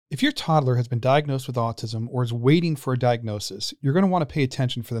If your toddler has been diagnosed with autism or is waiting for a diagnosis, you're going to want to pay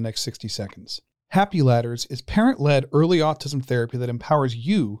attention for the next 60 seconds. Happy Ladders is parent-led early autism therapy that empowers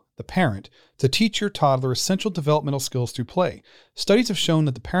you, the parent, to teach your toddler essential developmental skills through play. Studies have shown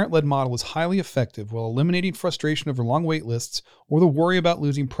that the parent-led model is highly effective while eliminating frustration over long wait lists or the worry about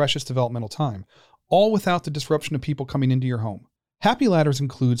losing precious developmental time, all without the disruption of people coming into your home. Happy Ladders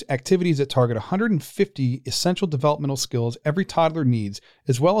includes activities that target 150 essential developmental skills every toddler needs,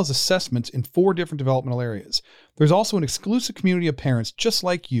 as well as assessments in 4 different developmental areas. There's also an exclusive community of parents just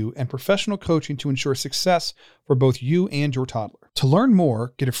like you and professional coaching to ensure success for both you and your toddler. To learn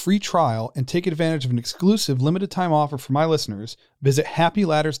more, get a free trial, and take advantage of an exclusive limited time offer for my listeners, visit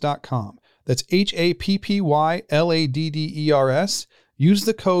happyladders.com. That's HAPPYLADDERS. Use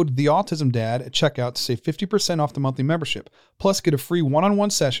the code TheAutismDad at checkout to save 50% off the monthly membership. Plus, get a free one-on-one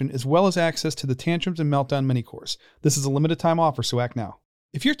session as well as access to the Tantrums and Meltdown mini course. This is a limited time offer, so act now.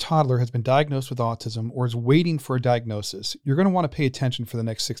 If your toddler has been diagnosed with autism or is waiting for a diagnosis, you're going to want to pay attention for the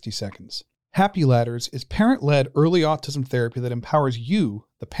next 60 seconds. Happy Ladders is parent-led early autism therapy that empowers you,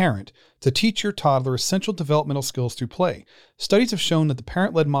 the parent, to teach your toddler essential developmental skills through play. Studies have shown that the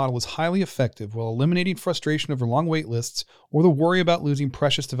parent-led model is highly effective while eliminating frustration over long wait lists or the worry about losing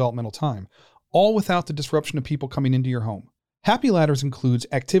precious developmental time, all without the disruption of people coming into your home. Happy Ladders includes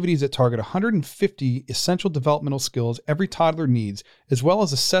activities that target 150 essential developmental skills every toddler needs, as well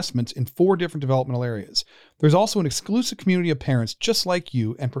as assessments in 4 different developmental areas. There's also an exclusive community of parents just like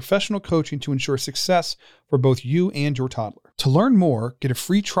you and professional coaching to ensure success for both you and your toddler. To learn more, get a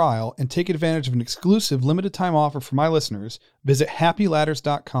free trial, and take advantage of an exclusive limited time offer for my listeners, visit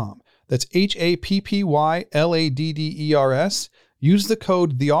happyladders.com. That's HAPPYLADDERS. Use the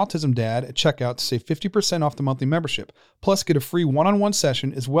code TheAutismDad at checkout to save 50% off the monthly membership. Plus, get a free one-on-one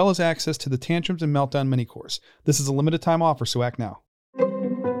session as well as access to the Tantrums and Meltdown mini course. This is a limited time offer, so act now.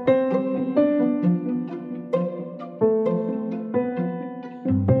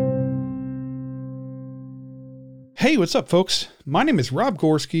 Hey, what's up, folks? My name is Rob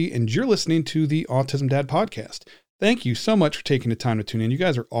Gorski, and you're listening to the Autism Dad podcast. Thank you so much for taking the time to tune in. You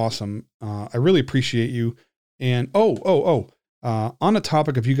guys are awesome. I really appreciate you. And on the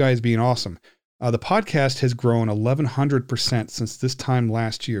topic of you guys being awesome, the podcast has grown 1,100% since this time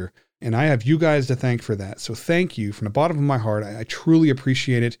last year, and I have you guys to thank for that. So thank you from the bottom of my heart. I truly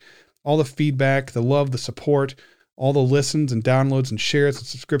appreciate it. All the feedback, the love, the support, all the listens and downloads and shares and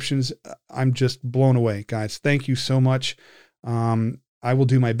subscriptions. I'm just blown away, guys. Thank you so much. I will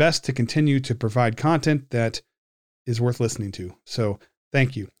do my best to continue to provide content that is worth listening to. So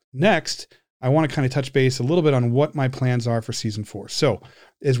thank you. Next, I want to kind of touch base a little bit on what my plans are for season 4. So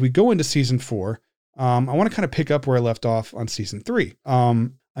as we go into season 4, I want to kind of pick up where I left off on season 3.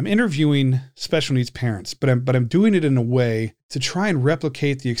 I'm interviewing special needs parents, but I'm doing it in a way to try and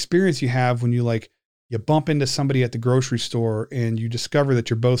replicate the experience you have when you bump into somebody at the grocery store and you discover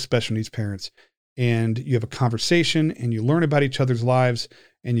that you're both special needs parents, and you have a conversation and you learn about each other's lives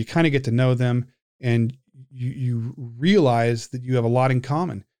and you kind of get to know them, and you realize that you have a lot in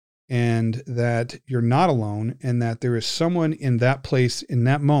common, and that you're not alone, and that there is someone in that place, in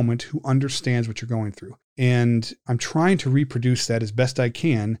that moment, who understands what you're going through. And I'm trying to reproduce that as best I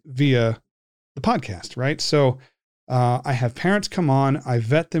can via the podcast, right? So I have parents come on, I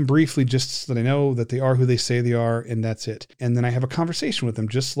vet them briefly just so that I know that they are who they say they are, and that's it. And then I have a conversation with them,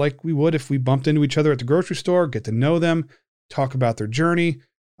 just like we would if we bumped into each other at the grocery store, get to know them, talk about their journey,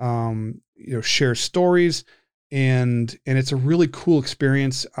 share stories. And it's a really cool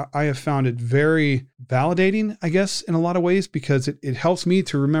experience. I have found it very validating, I guess, in a lot of ways, because it helps me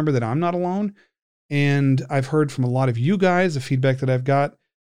to remember that I'm not alone. And I've heard from a lot of you guys, the feedback that I've got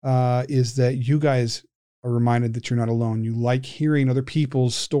is that you guys are reminded that you're not alone. You like hearing other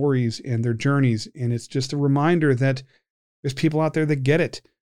people's stories and their journeys. And it's just a reminder that there's people out there that get it,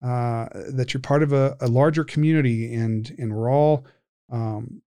 that you're part of a larger community, and we're all,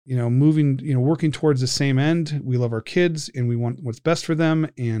 working towards the same end. We love our kids and we want what's best for them,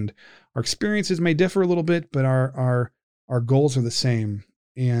 and our experiences may differ a little bit, but our goals are the same.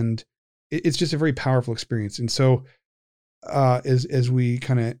 And it's just a very powerful experience. And so, as we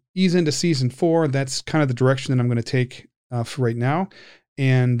kind of ease into season 4, that's kind of the direction that I'm going to take for right now.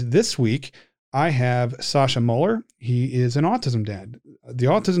 And this week I have Sacha Muller. He is an autism dad. The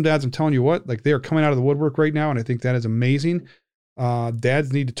autism dads, I'm telling you what, they are coming out of the woodwork right now. And I think that is amazing.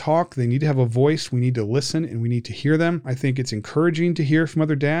 Dads need to talk. They need to have a voice. We need to listen, and we need to hear them. I think it's encouraging to hear from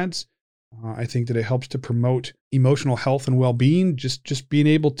other dads. I think that it helps to promote emotional health and well-being. Just being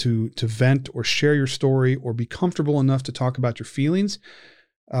able to vent or share your story or be comfortable enough to talk about your feelings.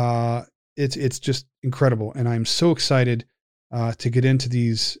 It's just incredible. And I'm so excited to get into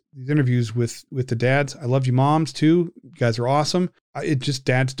these interviews with the dads. I love you moms too. You guys are awesome. It just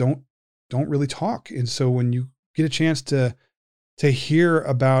dads don't really talk. And so when you get a chance to hear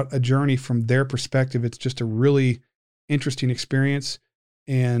about a journey from their perspective, it's just a really interesting experience.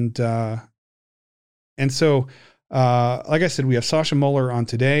 And so, like I said, we have Sacha Muller on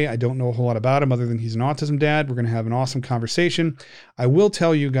today. I don't know a whole lot about him other than he's an autism dad. We're going to have an awesome conversation. I will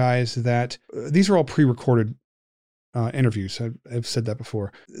tell you guys that these are all pre-recorded interviews. I've said that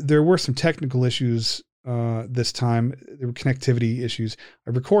before. There were some technical issues this time. There were connectivity issues. I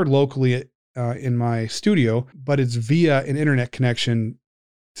record locally in my studio, but it's via an internet connection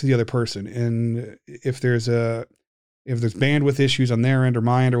to the other person. And if there's bandwidth issues on their end or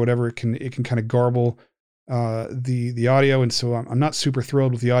my end or whatever, it can kind of garble the audio. And so I'm not super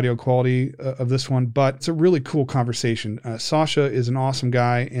thrilled with the audio quality of this one, but it's a really cool conversation. Sacha is an awesome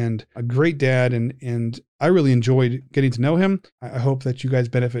guy and a great dad. And I really enjoyed getting to know him. I hope that you guys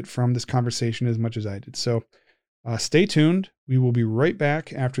benefit from this conversation as much as I did. So stay tuned. We will be right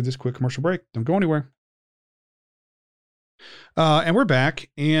back after this quick commercial break. Don't go anywhere. And we're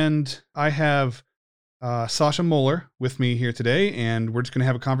back, and I have Sacha Muller with me here today, and we're just going to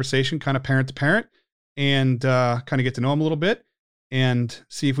have a conversation, kind of parent to parent, and kind of get to know him a little bit and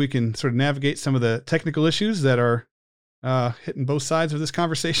see if we can sort of navigate some of the technical issues that are hitting both sides of this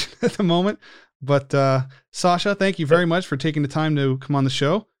conversation at the moment. But Sacha, thank you very much for taking the time to come on the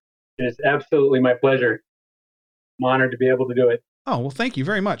show. It's absolutely my pleasure. I'm honored to be able to do it. Oh, well, thank you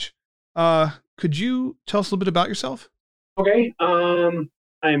very much. Could you tell us a little bit about yourself? Okay. I'm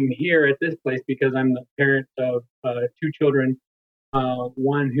here at this place because I'm the parent of two children.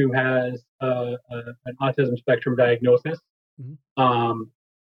 One who has an autism spectrum diagnosis. Mm-hmm.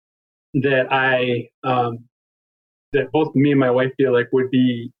 That both me and my wife feel like would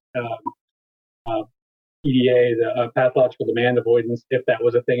be PDA, the pathological demand avoidance, if that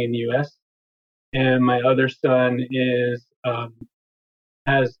was a thing in the U.S. And my other son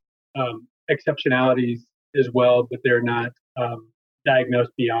has exceptionalities as well, but they're not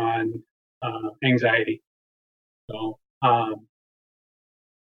diagnosed beyond anxiety. So,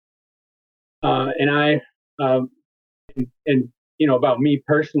 about me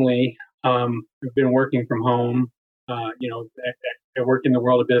personally, I've been working from home. I work in the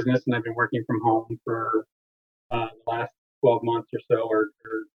world of business, and I've been working from home for the last 12 months or so, or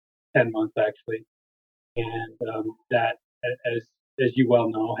 10 months actually. And that, as you well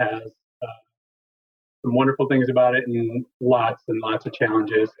know, has some wonderful things about it and lots of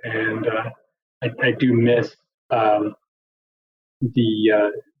challenges. And I do miss the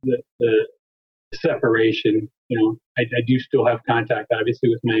separation. I do still have contact, obviously,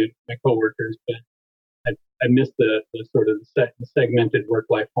 with my coworkers, but I miss the sort of segmented work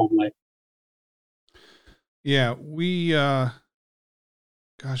life, home life. Yeah, we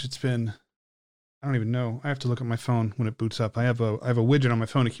it's been, I don't even know. I have to look at my phone when it boots up. I have a widget on my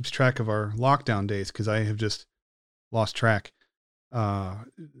phone that keeps track of our lockdown days because I have just lost track.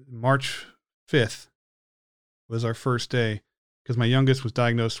 March 5th was our first day because my youngest was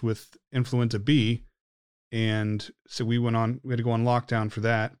diagnosed with influenza B. And so we had to go on lockdown for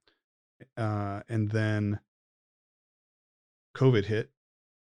that. And then COVID hit.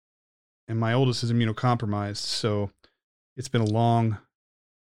 And my oldest is immunocompromised. So it's been a long,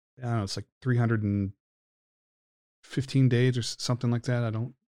 I don't know, it's like 315 days or something like that. I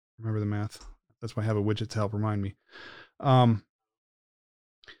don't remember the math. That's why I have a widget to help remind me. I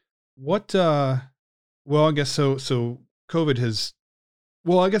guess so COVID has,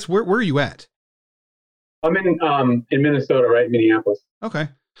 I guess where are you at? I'm in Minnesota, right? Minneapolis. Okay.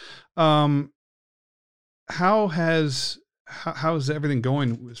 How's everything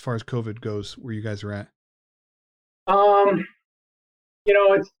going as far as COVID goes where you guys are at?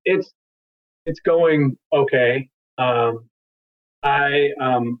 It's going okay. I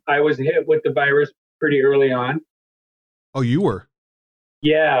was hit with the virus pretty early on. Oh, you were?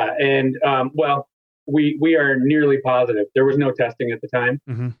 Yeah. And, we are nearly positive. There was no testing at the time.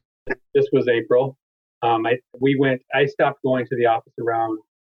 Mm-hmm. This was April. I stopped going to the office around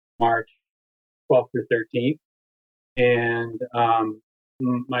March 12th through 13th. And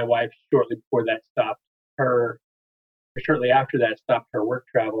my wife, shortly after that, stopped her work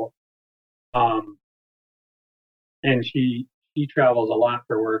travel. And she travels a lot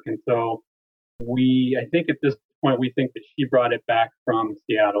for work. And so I think at this point, we think that she brought it back from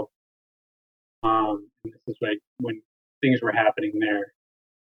Seattle. And this is like when things were happening there.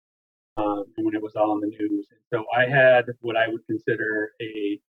 And when it was all in the news. And so I had what I would consider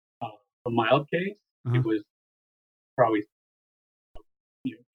a mild case. Uh-huh. It was probably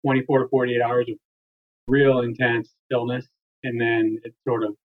 24 to 48 hours of real intense illness. and then it sort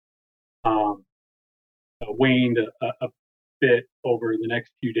of um, waned a bit over the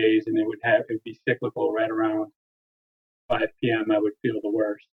next few days, and it'd be cyclical right around 5 p.m. I would feel the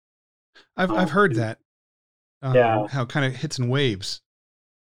worst. I've heard And that. yeah, How it kind of hits in waves.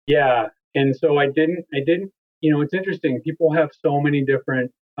 yeah, and so I didn't. It's interesting. People have so many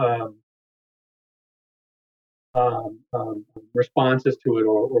different responses to it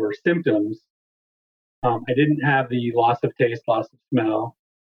or symptoms. I didn't have the loss of taste, loss of smell.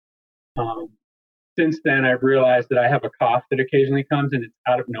 Um, since then, I've realized that I have a cough that occasionally comes and it's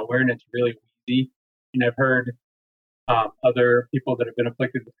out of nowhere and it's really wheezy. And I've heard other people that have been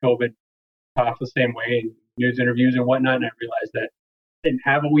afflicted with COVID cough the same way in news interviews and whatnot. And I realized that I didn't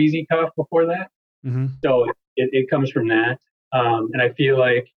have a wheezy cough before that. Mm-hmm. So it comes from that. And I feel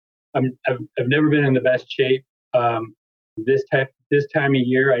like I've never been in the best shape. This time of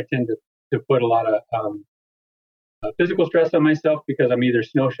year, I tend to put a lot of physical stress on myself because I'm either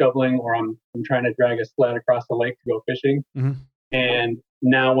snow shoveling or I'm trying to drag a sled across the lake to go fishing. Mm-hmm. And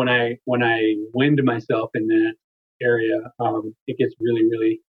now when I wind myself in that area, it gets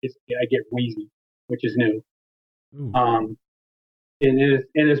really I get wheezy, which is new. And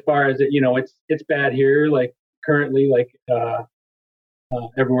as far as it's bad here, like currently, like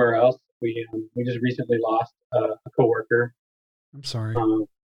everywhere else. We just recently lost a coworker. I'm sorry.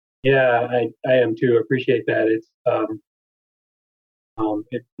 Yeah, I am too. Appreciate that. It's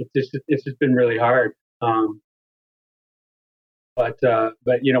just been really hard. But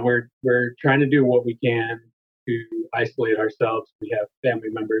we're trying to do what we can to isolate ourselves. We have family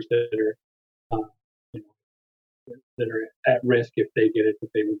members that are that are at risk if they get it, that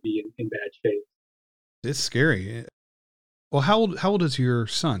they would be in bad shape. It's scary. Well, how old is your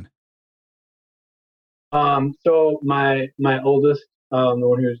son? So my oldest, the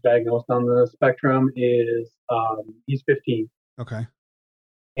one who's diagnosed on the spectrum, is he's 15. Okay.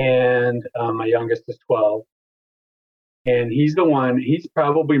 And my youngest is 12. And he's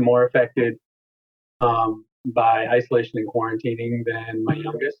probably more affected by isolation and quarantining than my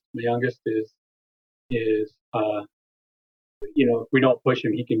youngest. My youngest is if we don't push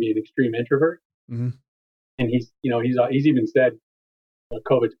him, he can be an extreme introvert. Mm-hmm. And he's even said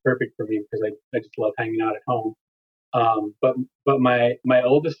COVID's perfect for me because I just love hanging out at home. But my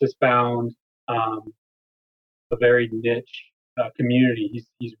oldest has found a very niche community.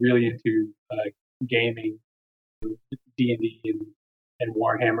 He's really into gaming, D&D and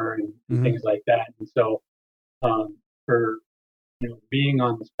Warhammer and mm-hmm. things like that. And so for being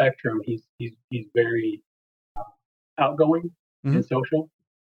on the spectrum, he's very outgoing mm-hmm. and social.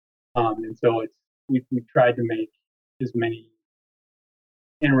 And so we've tried to make as many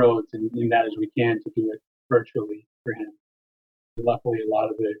inroads in that as we can to do it virtually for him. And luckily, a lot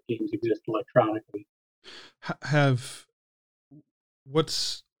of the games exist electronically. How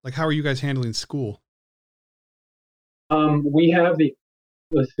are you guys handling school? We have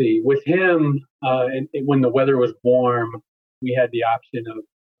let's see, with him, and when the weather was warm, we had the option of,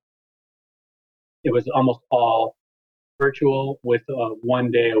 it was almost all virtual with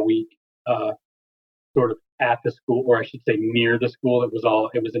 1 day a week, sort of at the school, or I should say near the school. It was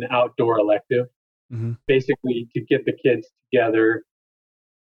an outdoor elective, mm-hmm. basically to get the kids together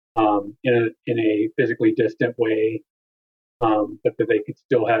in a physically distant way, but that they could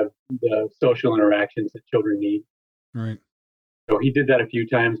still have the social interactions that children need. Right. So he did that a few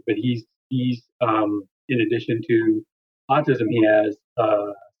times, but he's in addition to autism, he has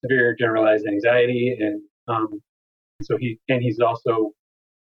severe generalized anxiety, and so he's also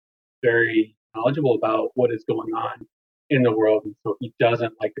very knowledgeable about what is going on in the world, and so he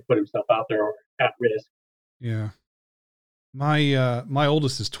doesn't like to put himself out there or at risk. Yeah. My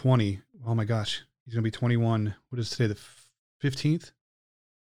oldest is 20. Oh my gosh, he's gonna be 21. What is today? The 15th.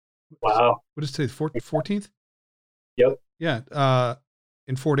 Wow. What is today? The 14th. Yep. Yeah.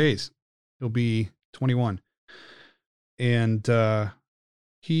 In 4 days, he'll be 21, and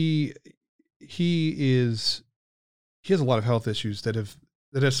he has a lot of health issues that have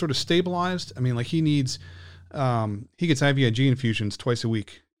sort of stabilized. I mean, like he gets IVIG infusions twice a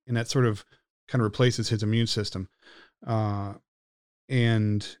week, and that sort of kind of replaces his immune system. And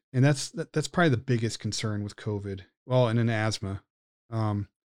that's probably the biggest concern with COVID. Well, and then asthma.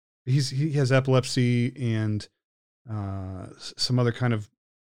 He has epilepsy and some other kind of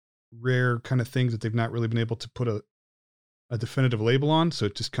rare kind of things that they've not really been able to put a definitive label on. So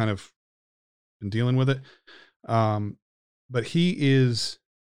it just kind of been dealing with it. But he's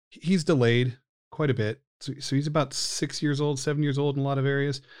delayed quite a bit. So he's about 6 years old, 7 years old in a lot of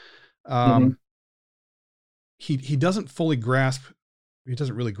areas. He doesn't fully grasp. He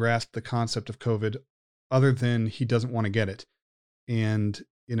doesn't really grasp the concept of COVID other than he doesn't want to get it. And,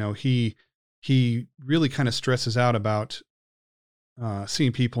 he really kind of stresses out about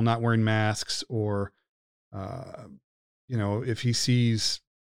seeing people not wearing masks, or, if he sees,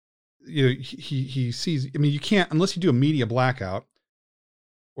 he sees, I mean, you can't, unless you do a media blackout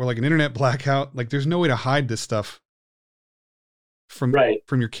or like an internet blackout, like there's no way to hide this stuff from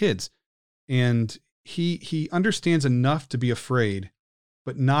your kids. And he understands enough to be afraid,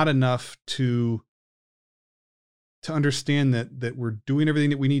 but not enough to understand that we're doing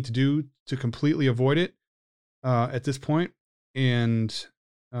everything that we need to do to completely avoid it at this point. And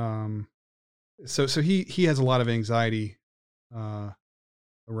so he has a lot of anxiety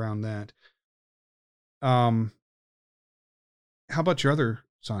around that. How about your other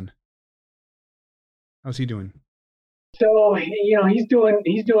son? How's he doing? So he's doing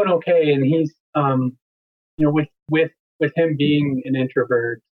okay, and he's with him being an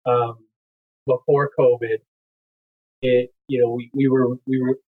introvert before COVID,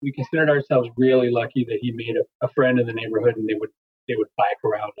 we considered ourselves really lucky that he made a friend in the neighborhood, and they would bike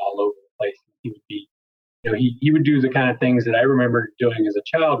around all over the place. He would be, he would do the kind of things that I remember doing as a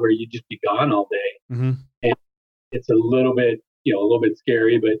child, where you'd just be gone all day. Mm-hmm. And it's a little bit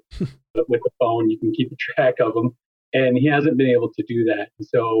scary, but with the phone you can keep track of them. And he hasn't been able to do that. And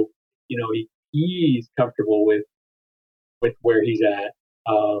so, he's comfortable with where he's at.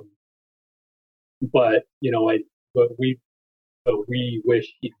 But we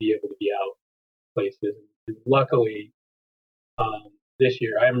wish he'd be able to be out places. And luckily, this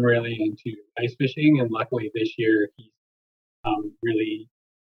year I'm really into ice fishing, and luckily this year he's really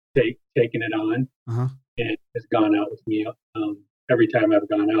taken it on, and has gone out with me every time I've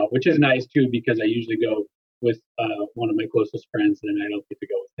gone out, which is nice too, because I usually go with one of my closest friends, and I don't get to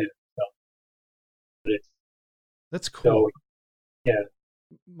go with him. So, but that's cool. So, yeah.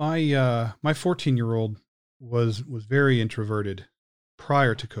 My 14-year-old was very introverted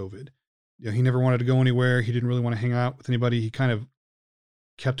prior to COVID. He never wanted to go anywhere. He didn't really want to hang out with anybody. He kind of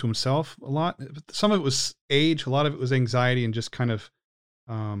kept to himself a lot. Some of it was age, a lot of it was anxiety, and just kind of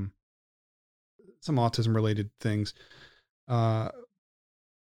some autism related things. But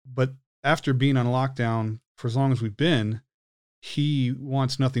after being on lockdown for as long as we've been, he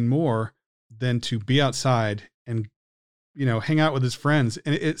wants nothing more than to be outside and, hang out with his friends.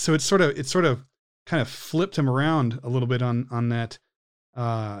 And so it's sort of kind of flipped him around a little bit on that,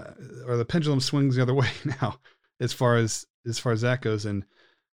 or the pendulum swings the other way now, as far as that goes. And,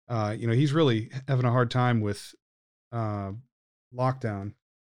 he's really having a hard time with, lockdown,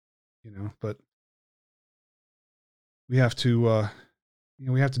 but we have to,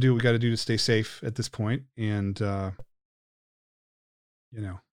 we have to do what we got to do to stay safe at this point. And,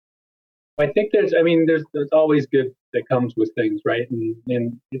 I think there's always good that comes with things, right? And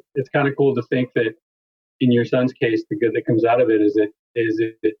it's kind of cool to think that in your son's case, the good that comes out of it is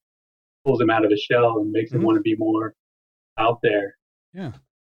it pulls him out of his shell and makes him want to be more out there. Yeah.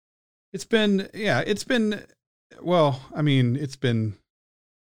 It's been a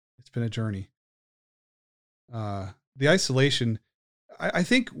journey. The isolation, I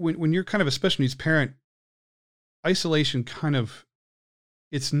think when you're kind of a special needs parent, isolation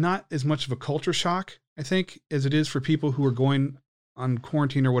it's not as much of a culture shock, I think, as it is for people who are going on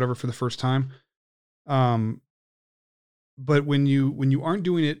quarantine or whatever for the first time. But when you aren't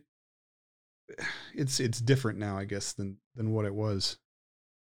doing it, it's different now, I guess, than what it was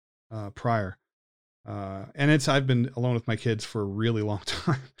prior. And I've been alone with my kids for a really long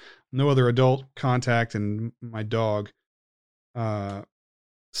time. No other adult contact, and my dog.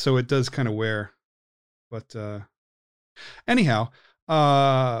 So it does kind of wear, but anyhow,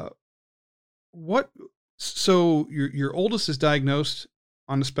 so your oldest is diagnosed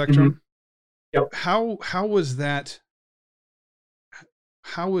on the spectrum. Mm-hmm. Yep. How was that?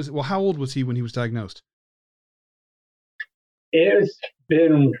 How old was he when he was diagnosed? It's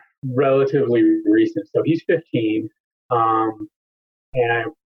been relatively recent. So he's 15. And I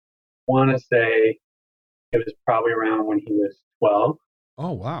want to say it was probably around when he was 12.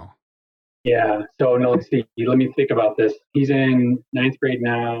 Oh, wow. Yeah. So no, let's see. Let me think about this. He's in 9th grade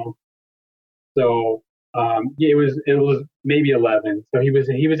now. So it was maybe 11. So he was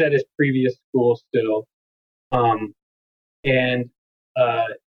at his previous school still. It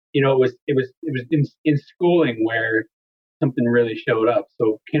was in schooling where something really showed up.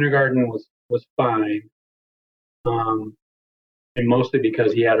 So kindergarten was fine. And mostly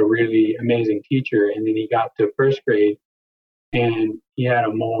because he had a really amazing teacher, and then he got to 1st grade and he had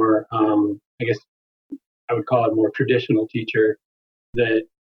a more, I guess I would call it more traditional teacher that,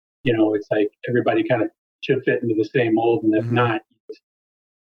 it's like everybody kind of should fit into the same mold. And if not, you just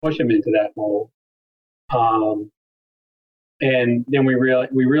push him into that mold. Um, and then we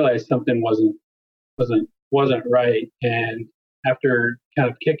realized something wasn't right. And after kind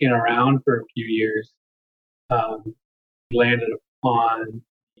of kicking around for a few years, um, we landed upon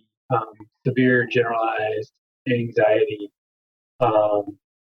um, severe generalized anxiety. Um,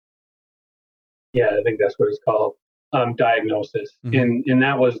 yeah, I think that's what it's called. Diagnosis, and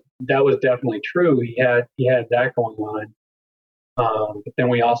that was definitely true. He had that going on. But then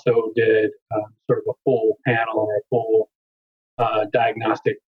we also did sort of a full panel or a full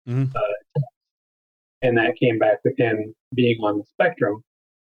diagnostic, Mm-hmm. and that came back with him being on the spectrum.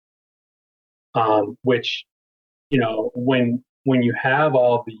 Which, you know, when you have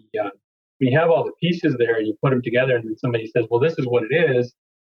all the when you have all the pieces there and you put them together, and then somebody says, "Well, this is what it is,"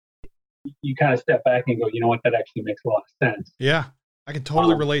 you kind of step back and go, "You know what? That actually makes a lot of sense." Yeah, I can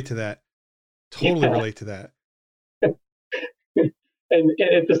totally relate to that. Totally Yeah. relate to that. And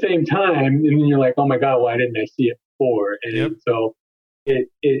at the same time, and then you're like, "Oh my God, why didn't I see it before?" Yep. And so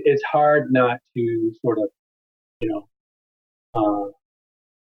it's hard not to sort of, you know,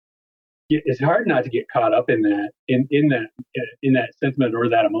 it's hard not to get caught up in that, in that sentiment or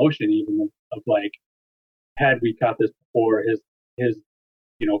that emotion, even of like, had we caught this before, his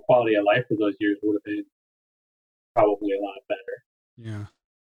quality of life for those years would have been probably a lot better.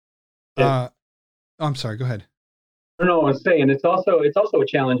 Yeah. It, I'm sorry. Go ahead. I don't know. I was saying it's also a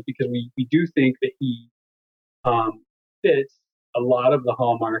challenge because we do think that he fits a lot of the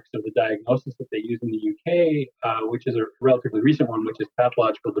hallmarks of the diagnosis that they use in the UK, which is a relatively recent one, which is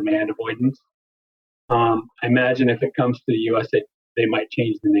pathological demand avoidance. I imagine if it comes to the US, they might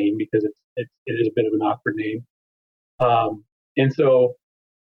change the name because it is a bit of an awkward name. And so,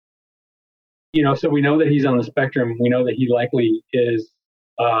 so we know that he's on the spectrum. We know that he likely is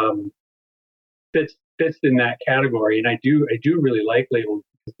um, fits in that category, and I do really like labels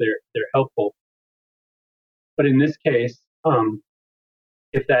because they're helpful. But in this case,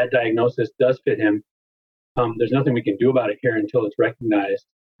 if that diagnosis does fit him, there's nothing we can do about it here until it's recognized.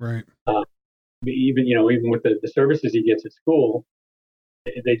 Right. Even with the services he gets at school,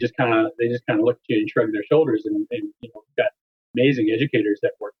 they just kind of look at you and shrug their shoulders, and we've got amazing educators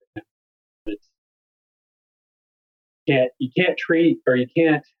that work with him. It's you can't treat or you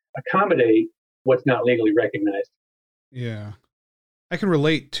can't accommodate what's not legally recognized. Yeah. I can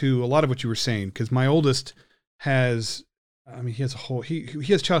relate to a lot of what you were saying because my oldest has, he has he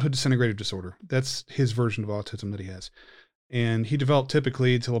has childhood disintegrative disorder. That's his version of autism that he has. And he developed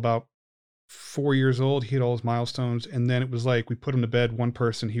typically till about 4 years old. He had all his milestones. And then it was like, we put him to bed, one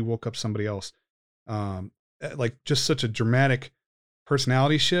person, he woke up somebody else. Like just such a dramatic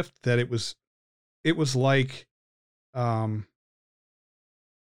personality shift that it was like,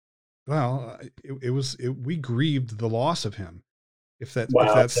 we grieved the loss of him. If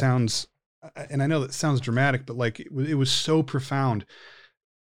Wow. that sounds, and I know that sounds dramatic, but like it was so profound.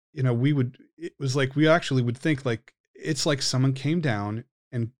 It was like, we actually would think like, it's like someone came down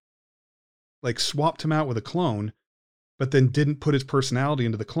and like swapped him out with a clone, but then didn't put his personality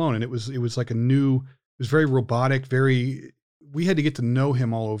into the clone. And it was like it was very robotic, we had to get to know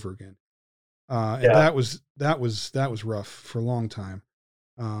him all over again. And Yeah. that was rough for a long time.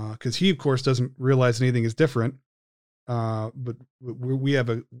 Cause he of course doesn't realize anything is different. But we have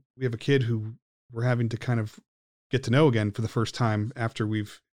a kid who we're having to kind of get to know again for the first time after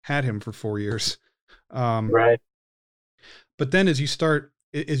we've had him for 4 years. Right. But then as you start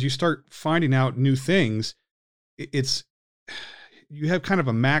finding out new things, it's, you have kind of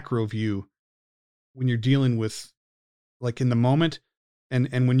a macro view when you're dealing with like in the moment,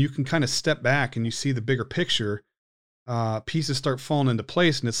 and when you can kind of step back and you see the bigger picture, pieces start falling into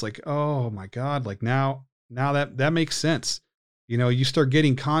place, and it's like, oh my God, like now that makes sense. You start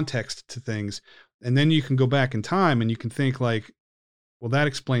getting context to things, and then you can go back in time and you can think like, well, that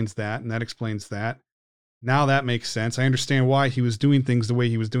explains that, and that explains that. Now that makes sense. I understand why he was doing things the way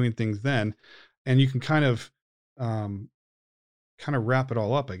he was doing things then. And you can um, kind of wrap it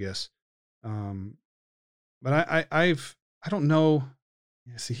all up, I guess. Um, but I don't know.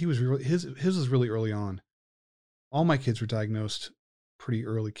 Yeah, see, his was really early on. All my kids were diagnosed pretty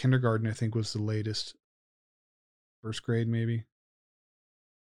early. Kindergarten, I think, was the latest. First grade, maybe.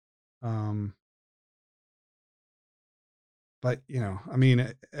 Um, but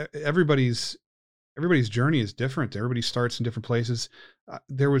everybody's journey is different. Everybody starts in different places. I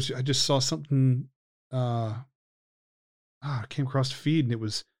just saw something, I came across the feed, and it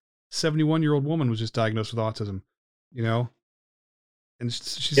was 71-year-old woman was just diagnosed with autism, you know, and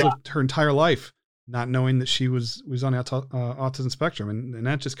she's Yeah. lived her entire life not knowing that she was on the autism spectrum. And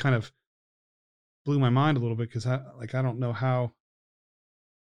that just kind of blew my mind a little bit. Cause I don't know how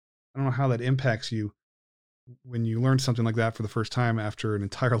that impacts you. when you learn something like that for the first time after an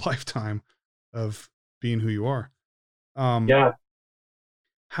entire lifetime of being who you are. Yeah. There's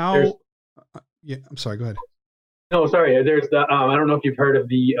How, yeah, I'm sorry, go ahead. no, sorry. There's the I don't know if you've heard of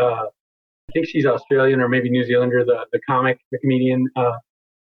the I think she's Australian or maybe New Zealander, the comedian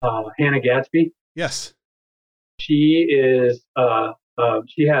Hannah Gadsby. Yes. She is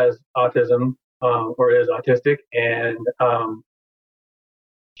she has autism or is autistic, and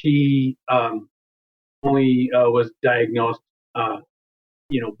she only was diagnosed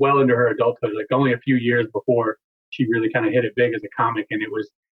well into her adulthood, like only a few years before she really kind of hit it big as a comic, and it was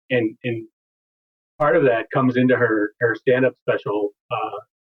and part of that comes into her stand up special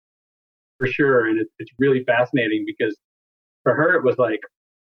for sure, and it's really fascinating because for her it was like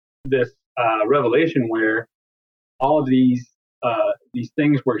this revelation where all of these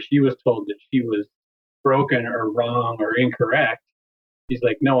things where she was told that she was broken or wrong or incorrect. She's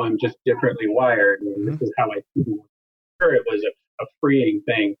like, no, I'm just differently wired, and Mm-hmm. this is how I feel. For her, it was a freeing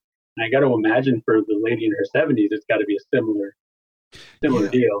thing. And I got to imagine for the lady in her 70s, it's got to be a similar Yeah.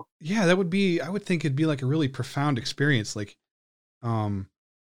 deal. Yeah. That would be, I would think it'd be like a really profound experience. Like, um,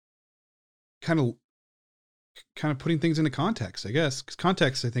 kind of, kind of putting things into context, I guess, because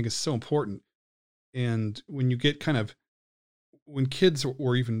context, I think, is so important. And when you get kind of, when kids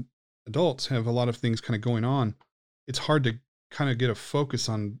or even adults have a lot of things kind of going on, it's hard to kind of get a focus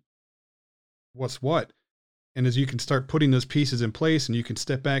on what's what. And as you can start putting those pieces in place and you can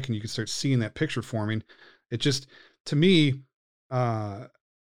step back and you can start seeing that picture forming, it just, to me, uh,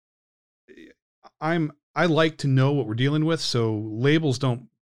 I like to know what we're dealing with. So labels don't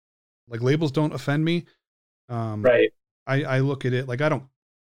offend me. Um, Right. I look at it like, I don't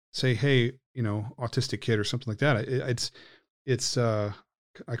say, hey, autistic kid or something like that. It's,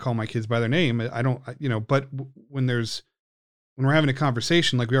 I call my kids by their name. I don't, but when we're having a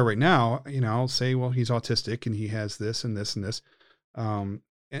conversation like we are right now, I'll say, well, he's autistic and he has this and this and this. And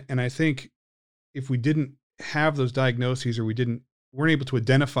I think if we didn't have those diagnoses or weren't able to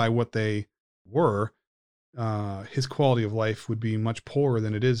identify what they were, his quality of life would be much poorer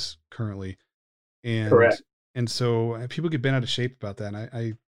than it is currently. And, Correct. and so people get bent out of shape about that. And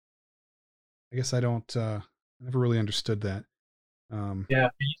I guess I don't, I never really understood that. Yeah. I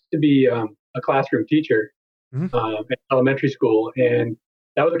used to be a classroom teacher Mhm. at elementary school, and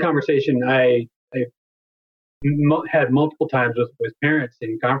that was a conversation I had multiple times with parents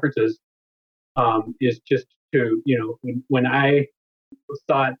in conferences. Is just to when I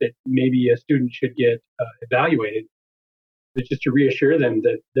thought that maybe a student should get evaluated, it's just to reassure them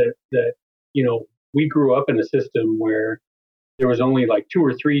that we grew up in a system where there was only like two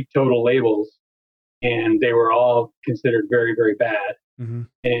or three total labels, and they were all considered very very bad. Mhm.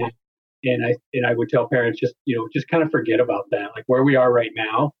 And I would tell parents just kind of forget about that. Like where we are right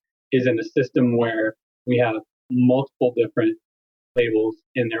now is in a system where we have multiple different labels,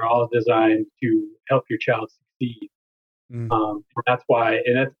 and they're all designed to help your child succeed. Mm. That's why,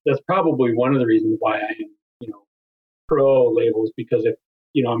 and that's probably one of the reasons why I am, pro labels, because if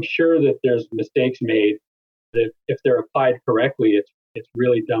I'm sure that there's mistakes made, that if they're applied correctly, it's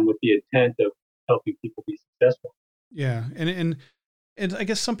really done with the intent of helping people be successful. Yeah. And I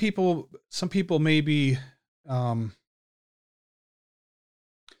guess some people maybe, um,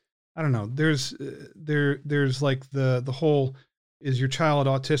 I don't know. There's like the whole, is your child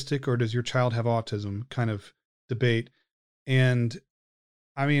autistic or does your child have autism kind of debate. And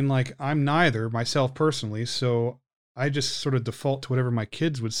I mean, like, I'm neither myself personally. So I just sort of default to whatever my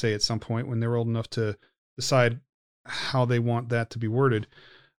kids would say at some point when they're old enough to decide how they want that to be worded.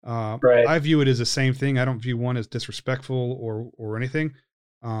 Right. I view it as the same thing. I don't view one as disrespectful or anything.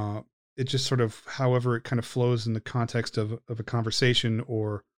 Uh, it just sort of, however it kind of flows in the context of a conversation,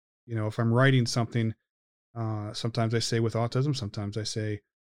 or, if I'm writing something, sometimes I say with autism, sometimes I say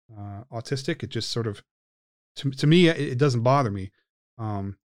autistic. It just sort of, to me, it doesn't bother me.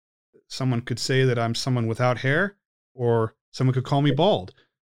 Um, Someone could say that I'm someone without hair, or someone could call me bald.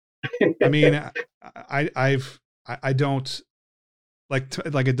 I mean, I don't like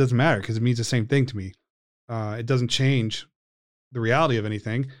it doesn't matter because it means the same thing to me. It doesn't change the reality of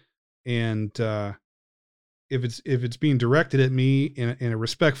anything. And if it's being directed at me in a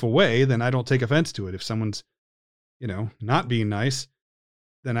respectful way, then I don't take offense to it. If someone's, not being nice,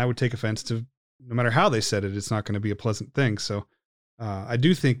 then I would take offense to, no matter how they said it, it's not going to be a pleasant thing. So I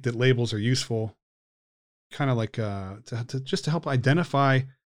do think that labels are useful, kind of like to just to help identify,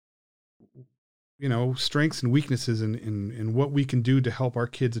 strengths and weaknesses, and what we can do to help our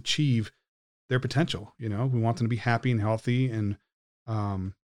kids achieve their potential. We want them to be happy and healthy, and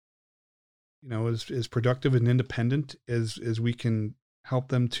um, as productive and independent as we can help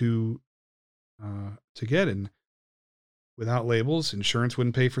them to to get. And without labels, insurance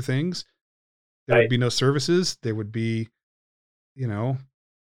wouldn't pay for things. There Right. would be no services. There would be,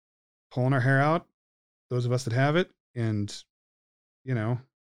 pulling our hair out, those of us that have it. And,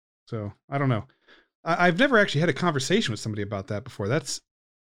 so I don't know. I've never actually had a conversation with somebody about that before.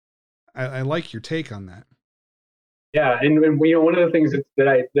 I like your take on that. Yeah, and one of the things that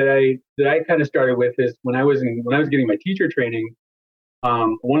I kind of started with is when I was getting my teacher training.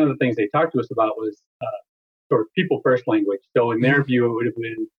 One of the things they talked to us about was sort of people first language. So in their view, it would have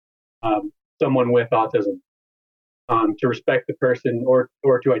been someone with autism, to respect the person or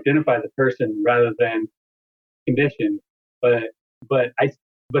to identify the person rather than condition. But I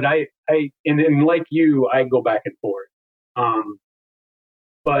and like you, I go back and forth.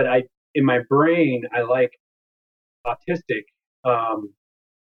 But in my brain, I like autistic,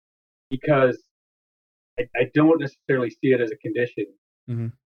 because I don't necessarily see it as a condition. Mm-hmm.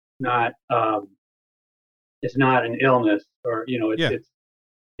 Not it's not an illness, or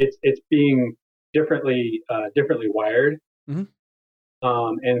it's being differently wired. Mm-hmm.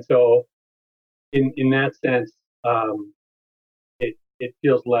 And so in that sense, it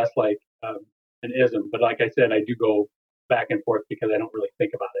feels less like an ism. But like I said, I do go back and forth because I don't really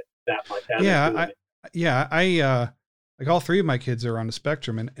think about it that much. I like all three of my kids are on the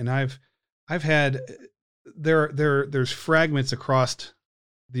spectrum, and I've had there's fragments across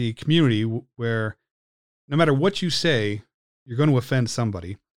the community where no matter what you say, you're going to offend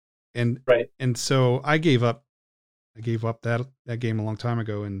somebody. And right. And so I gave up that game a long time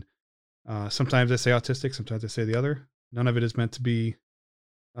ago. And sometimes I say autistic, sometimes I say the other. None of it is meant to be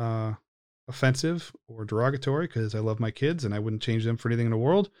offensive or derogatory, because I love my kids and I wouldn't change them for anything in the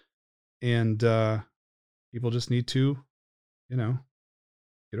world. And people just need to,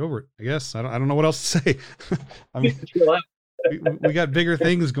 get over it. I guess I don't know what else to say. I mean, we got bigger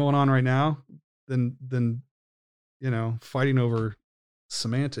things going on right now than fighting over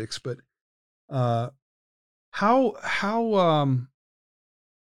semantics. But are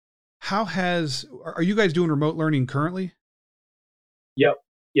you guys doing remote learning currently? Yep.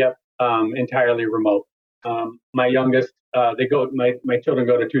 Entirely remote. My youngest, my children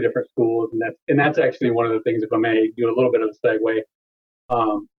go to two different schools, and that's actually one of the things, if I may do a little bit of a segue,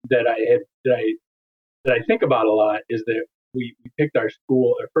 that I think about a lot, is that we picked our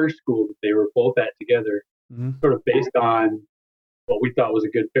first school that they were both at together, mm-hmm. sort of based on what we thought was a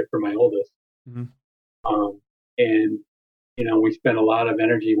good fit for my oldest. Mm-hmm. And we spent a lot of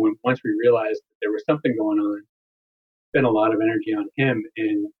energy once we realized that there was something going on. Spent a lot of energy on him,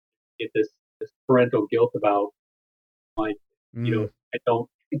 and get this parental guilt about, like, do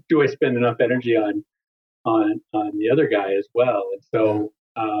I spend enough energy on the other guy as well? And so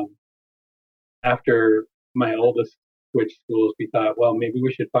after my oldest switched schools, we thought, well, maybe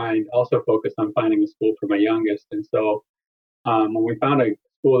we should focus on finding a school for my youngest. And so when we found a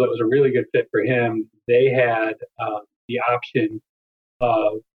school that was a really good fit for him, they had the option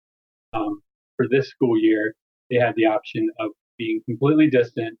of, for this school year, they had the option of being completely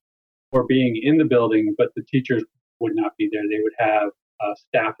distant or being in the building, but the teachers would not be there. They would have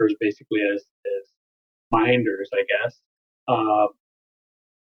staffers basically as minders, I guess,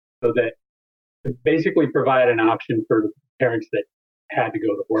 so that to basically provide an option for parents that had to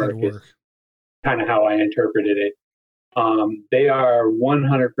go to work. Is kind of how I interpreted it. They are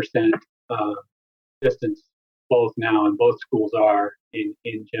 100% distance both now, and both schools are in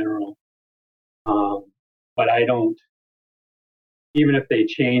general. But I don't, even if they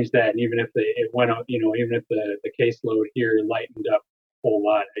change that, and even if it went up, even if the caseload here lightened up a whole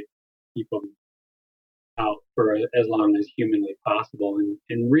lot, I keep them out for as long as humanly possible.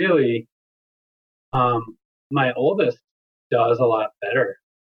 And really, my oldest does a lot better.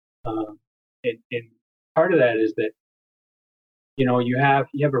 And part of that is that, you have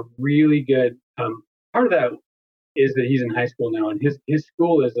a really good, part of that is that he's in high school now, and his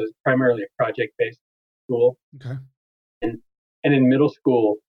school is primarily a project-based school. Okay. And in middle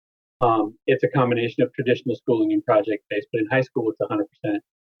school, it's a combination of traditional schooling and project-based, but in high school, it's 100%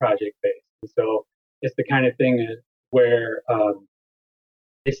 project-based. And so it's the kind of thing where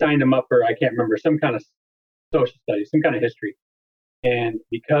they signed him up for, I can't remember, some kind of social studies, some kind of history. And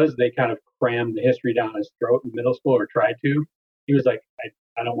because they kind of crammed the history down his throat in middle school, or tried to, he was like,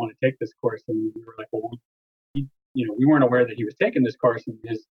 I don't want to take this course. And we were like, well, we weren't aware that he was taking this course. And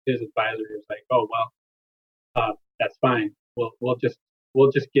his advisor was like, oh, well, that's fine. We'll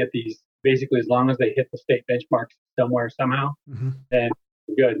just get these, basically, as long as they hit the state benchmarks somewhere, somehow, then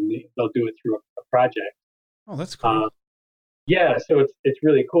we're good. And they'll do it through a project. Oh, that's cool. Yeah. So it's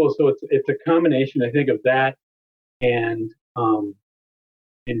really cool. So it's a combination, I think, of that and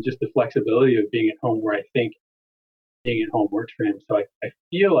and just the flexibility of being at home, where I think being at home works for him. So I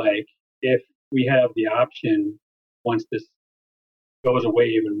feel like if we have the option, once this goes away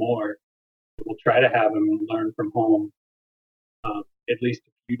even more, we'll try to have him learn from home at least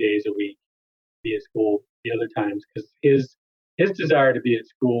a few days a week, be at school the other times, because his desire to be at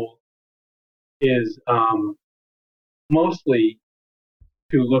school is mostly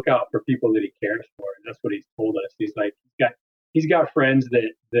to look out for people that he cares for, and that's what he's told us. He's like he's got friends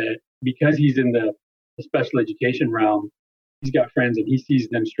that because he's in the special education realm, he's got friends and he sees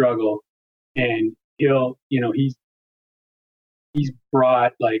them struggle, and he's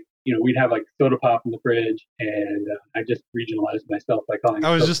brought, like, we'd have like soda pop in the fridge, and I just regionalized myself by calling it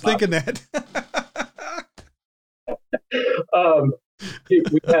I was just pop. thinking that.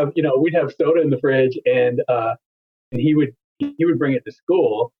 We'd have soda in the fridge, and he would bring it to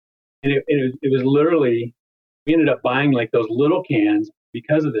school, and it was literally, we ended up buying like those little cans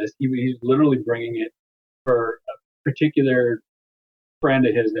because of this. He was literally bringing it for a particular friend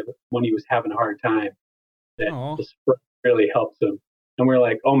of his that when he was having a hard time, that just really helps him. And we're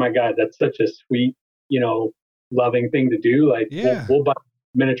like, oh my God, that's such a sweet, loving thing to do. Like, yeah, we'll buy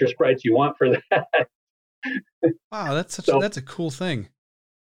miniature Sprites you want for that. Wow, that's a cool thing.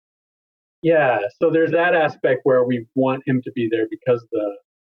 Yeah, so there's that aspect where we want him to be there because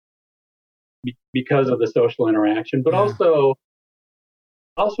of the social interaction, but also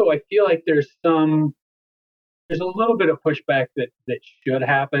I feel like there's a little bit of pushback that should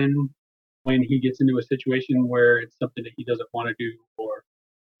happen when he gets into a situation where it's something that he doesn't want to do or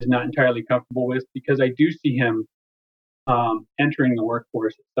is not entirely comfortable with, because I do see him entering the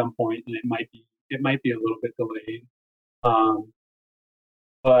workforce at some point, and it might be a little bit delayed.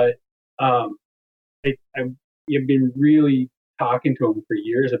 But I've been really talking to him for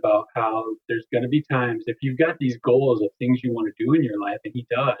years about how there's going to be times, if you've got these goals of things you want to do in your life, and he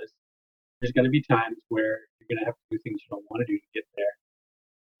does, there's going to be times where you're going to have to do things you don't want to do to get there.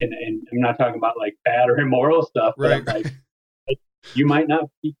 And I'm not talking about like bad or immoral stuff, right? But like, you might not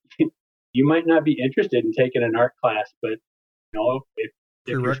be interested in taking an art class, but if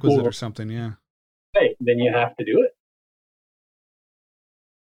prerequisite or something, yeah. Hey, then you have to do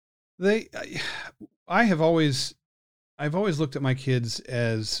it. I've always looked at my kids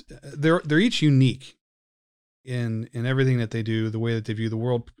as they're each unique in everything that they do, the way that they view the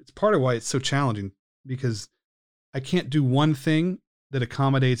world. It's part of why it's so challenging, because I can't do one thing that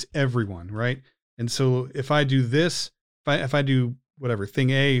accommodates everyone, right? And so if I do this, if I do whatever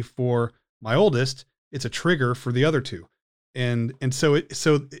thing A for my oldest, it's a trigger for the other two, and so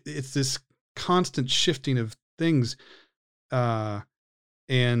it's this constant shifting of things, and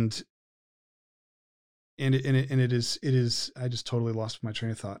it is. I just totally lost my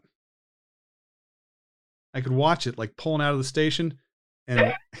train of thought. I could watch it like pulling out of the station,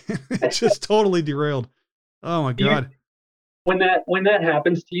 and it just totally derailed. Oh my God. When that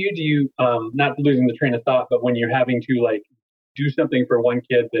happens to you, do you, not losing the train of thought, but when you're having to like do something for one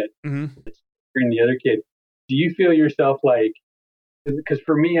kid that's triggering the other kid, do you feel yourself like, because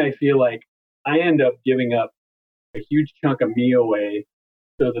for me, I feel like I end up giving up a huge chunk of me away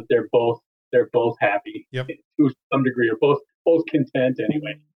so that they're both happy, yep, to some degree, or both content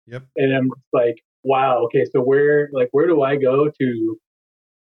anyway. Yep. And I'm just like, wow, okay, so where do I go to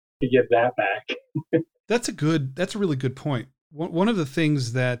get that back? That's a really good point. One of the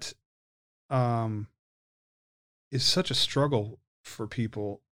things that is such a struggle for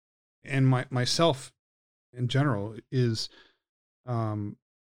people, and myself in general, is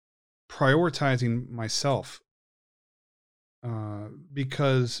prioritizing myself,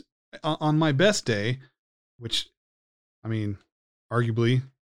 because on my best day, which, I mean, arguably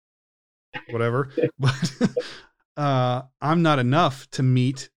whatever, but I'm not enough to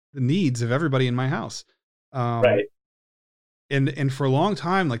meet the needs of everybody in my house. Right. And for a long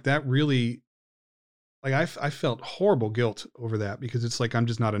time, like that really, like I felt horrible guilt over that, because it's like, I'm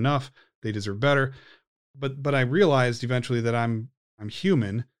just not enough. They deserve better. But I realized eventually that I'm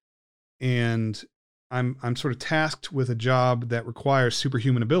human, and I'm sort of tasked with a job that requires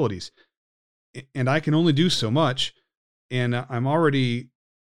superhuman abilities, and I can only do so much. And I'm already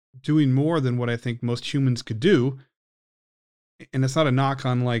doing more than what I think most humans could do. And it's not a knock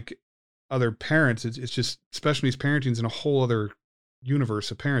on like other parents. It's just special needs parenting is in a whole other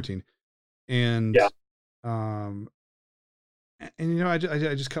universe of parenting. And, I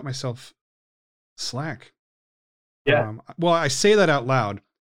just cut myself slack. Yeah. Well, I say that out loud,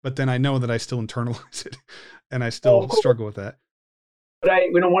 but then I know that I still internalize it, and I still struggle with that. But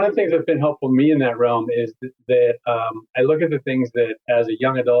one of the things that's been helpful to me in that realm is that I look at the things that as a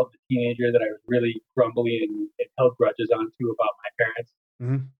young adult, a teenager, that I was really grumbly and held grudges onto about my parents.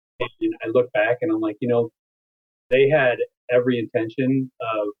 Mm-hmm. And I look back and I'm like, they had every intention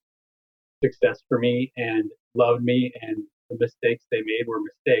of success for me and loved me, and the mistakes they made were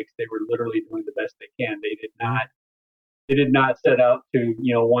mistakes. They were literally doing the best they can. They did not set out to,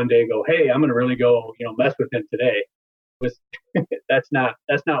 one day go, hey, I'm going to really go, mess with him today. It was that's not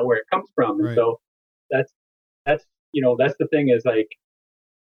where it comes from. And Right. so that's that's the thing is like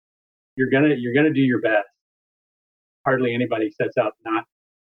you're gonna do your best. Hardly anybody sets out not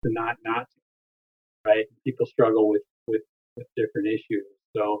to, right? People struggle with different issues.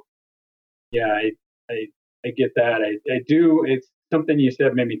 So yeah, I I get that. I do. It's something you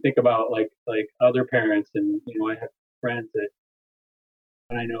said made me think about like other parents, and I have friends that,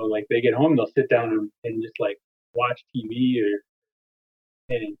 and I know, like, they get home, they'll sit down and just like watch TV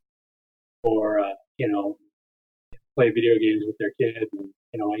and or play video games with their kids, and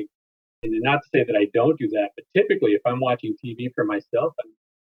and not to say that I don't do that, but typically if I'm watching TV for myself, I'm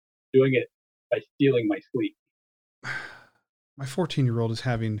doing it by stealing my sleep. My 14-year-old is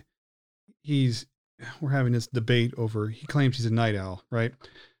he's we're having this debate over, he claims he's a night owl, right?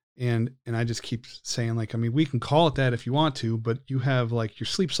 And I just keep saying, like, I mean, we can call it that if you want to, but you have, like, your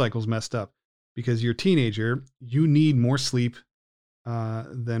sleep cycle's messed up because you're a teenager. You need more sleep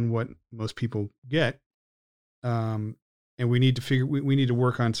than what most people get. And we need to we need to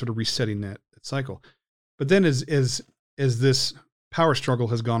work on sort of resetting that cycle. But then as this power struggle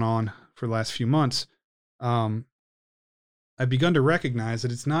has gone on for the last few months, I've begun to recognize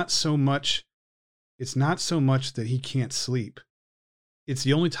that it's not so much that he can't sleep. It's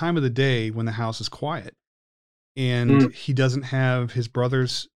the only time of the day when the house is quiet and he doesn't have his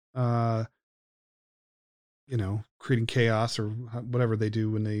brothers, creating chaos or whatever they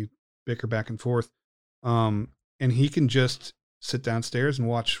do when they bicker back and forth. And he can just sit downstairs and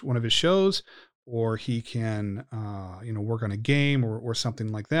watch one of his shows, or he can, work on a game or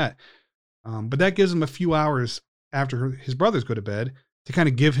something like that. But that gives him a few hours after his brothers go to bed to kind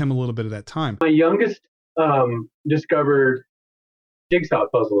of give him a little bit of that time. My youngest discovered jigsaw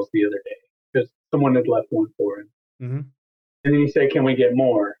puzzles the other day because someone had left one for him. Mm-hmm. And then he said, can we get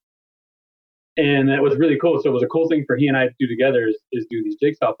more? And that was really cool. So it was a cool thing for he and I to do together is do these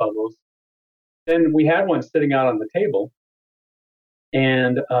jigsaw puzzles. Then we had one sitting out on the table.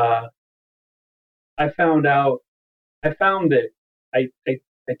 And I found that I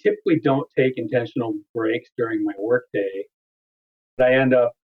typically don't take intentional breaks during my workday, but I end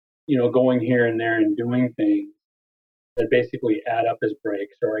up, going here and there and doing things that basically add up as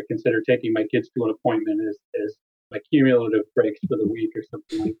breaks, or I consider taking my kids to an appointment as my cumulative breaks for the week or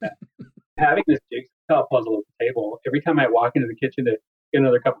something like that. Having this jigsaw puzzle at the table, every time I walk into the kitchen to get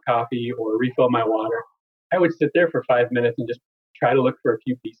another cup of coffee or refill my water, I would sit there for 5 minutes and just try to look for a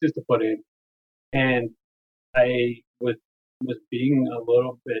few pieces to put in. And I was being a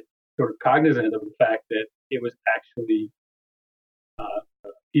little bit sort of cognizant of the fact that it was actually a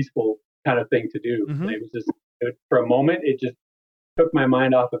peaceful kind of thing to do. Mm-hmm. It was just, for a moment, it just took my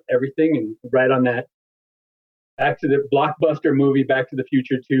mind off of everything and right on that accident blockbuster movie Back to the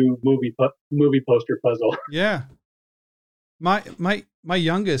Future 2 movie poster puzzle. Yeah. My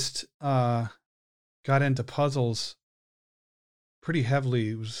youngest got into puzzles pretty heavily.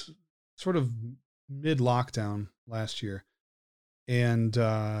 It was sort of mid-lockdown last year. And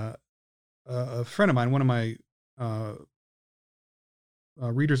a friend of mine, one of my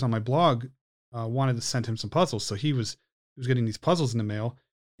readers on my blog, wanted to send him some puzzles. So he was getting these puzzles in the mail,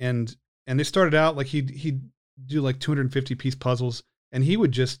 and they started out like he'd do like 250 piece puzzles, and he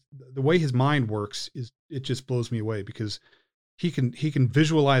would just, the way his mind works is, it just blows me away because he can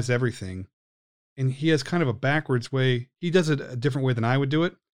visualize everything, and he has kind of a backwards way. He does it a different way than I would do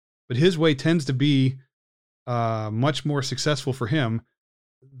it, but his way tends to be much more successful for him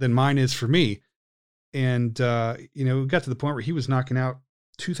than mine is for me. And it got to the point where he was knocking out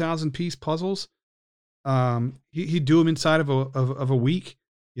 2,000 piece puzzles. He'd do them inside of a week,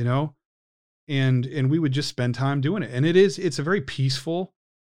 and we would just spend time doing it. And it's a very peaceful,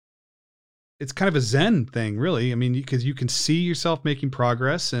 it's kind of a Zen thing, really. I mean, because you can see yourself making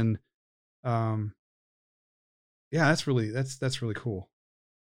progress, and that's really cool.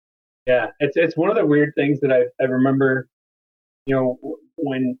 Yeah, it's one of the weird things that I remember,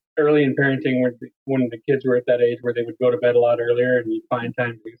 when early in parenting, when the kids were at that age where they would go to bed a lot earlier and you find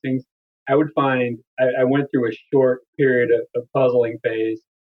time to do things. I would find I went through a short period of puzzling phase,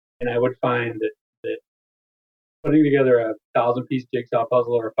 and I would find that putting together a 1,000-piece jigsaw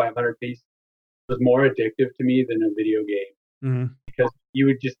puzzle or a 500-piece was more addictive to me than a video game. Mm-hmm. Because you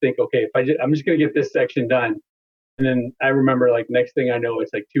would just think, okay, I'm just going to get this section done. And then I remember, like, next thing I know,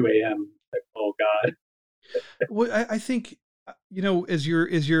 it's like 2 a.m. Like, oh God. Well, I think as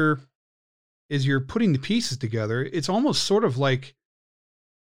you're putting the pieces together, it's almost sort of like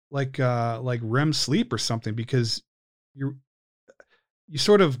REM sleep or something, because you're you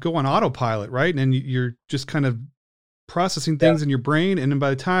sort of go on autopilot, right? And you're just kind of processing Yeah. things in your brain, and then by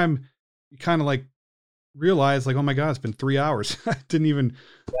the time you kind of like realize, like, oh my god, it's been 3 hours. I didn't even,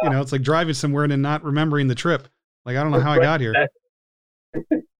 it's like driving somewhere and then not remembering the trip. Like, I don't know how I Right. got here.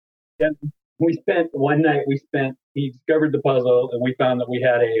 Yeah. We spent one night. He discovered the puzzle, and we found that we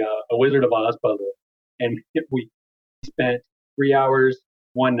had a Wizard of Oz puzzle, and we spent 3 hours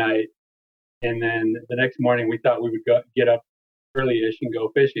one night, and then the next morning we thought we would get up early-ish and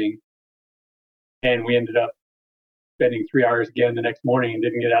go fishing, and we ended up spending 3 hours again the next morning and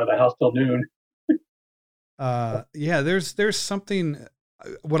didn't get out of the house till noon. Yeah, there's something,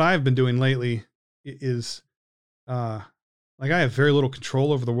 what I've been doing lately is, like, I have very little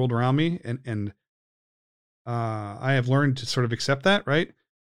control over the world around me, and I have learned to sort of accept that, right?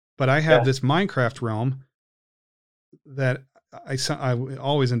 But I have Yeah. this Minecraft realm that I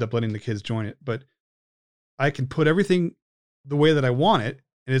always end up letting the kids join it, but I can put everything the way that I want it,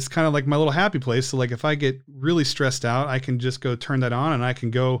 and it's kind of like my little happy place. So, like, if I get really stressed out, I can just go turn that on, and I can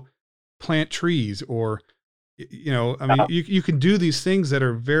go plant trees, or I mean, you can do these things that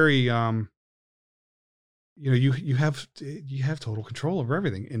are very, you have total control over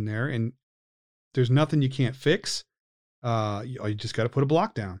everything in there, and there's nothing you can't fix. You just got to put a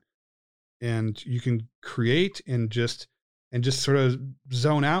block down, and you can create and just sort of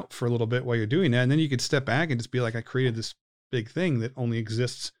zone out for a little bit while you're doing that, and then you could step back and just be like, I created this big thing that only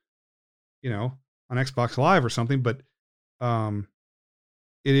exists, on Xbox Live or something. But um,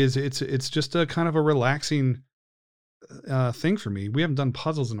 it's just a kind of a relaxing thing for me. We haven't done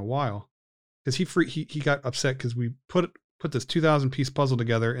puzzles in a while, because he got upset because we put this 2,000 piece puzzle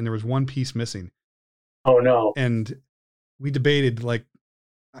together and there was one piece missing, Oh no. and we debated like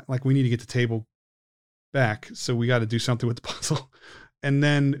we need to get the table back, so we got to do something with the puzzle. And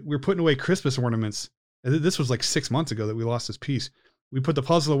then we're putting away Christmas ornaments. This was like 6 months ago that we lost this piece. We put the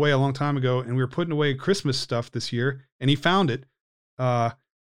puzzle away a long time ago, and we were putting away Christmas stuff this year, and he found it. I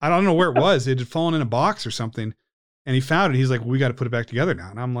don't know where it was. It had fallen in a box or something, and he found it. He's like, we got to put it back together now.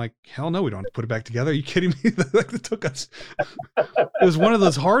 And I'm like, hell no, we don't have to put it back together. Are you kidding me? Like, it took us. It was one of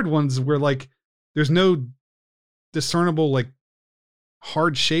those hard ones where, like, there's no discernible, like,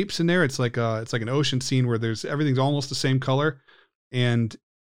 hard shapes in there. It's like an ocean scene where everything's almost the same color, and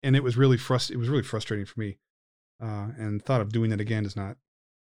it was really frustrating for me. And thought of doing that again is not,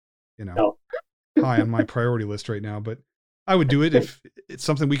 No. high on my priority list right now, but I would do it if it's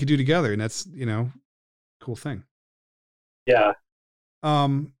something we could do together, and that's, cool thing. Yeah.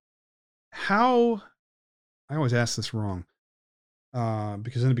 How, I always ask this wrong,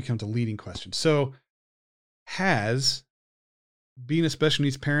 because then it becomes a leading question. So, has being a special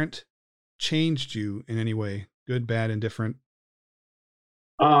needs parent changed you in any way, good, bad, indifferent?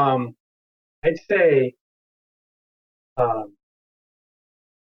 I'd say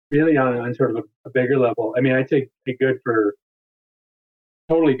really on sort of a bigger level. I mean, I'd say a good for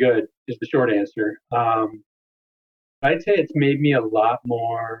totally good is the short answer. I'd say it's made me a lot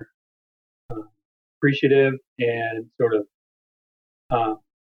more appreciative and sort of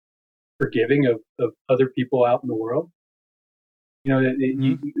forgiving of other people out in the world.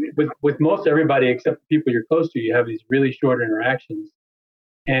 With most everybody except the people you're close to, you have these really short interactions,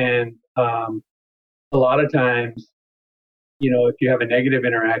 and a lot of times, if you have a negative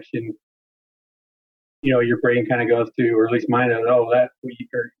interaction, your brain kind of goes to, or at least mine, that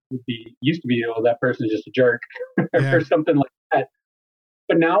used to be, that person's just a jerk, Yeah. or something like that.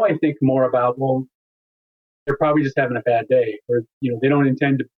 But now I think more about, well, they're probably just having a bad day, or they don't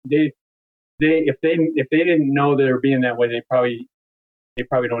intend to. If they didn't know they were being that way, they probably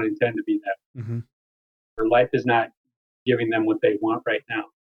don't intend to be that. Mm-hmm. Or life is not giving them what they want right now.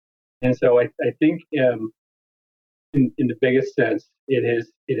 And so I think in the biggest sense, it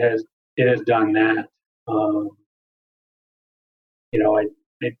has done that.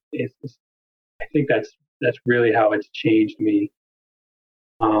 I think that's really how it's changed me.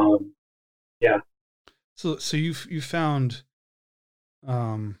 Yeah. So you found,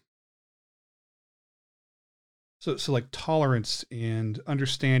 so like tolerance and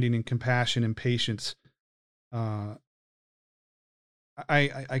understanding and compassion and patience.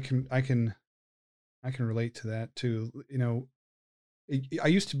 I can relate to that too. I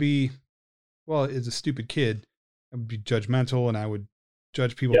used to be, well, as a stupid kid, I would be judgmental, and I would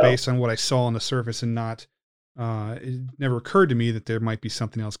judge people based on what I saw on the surface, and not, it never occurred to me that there might be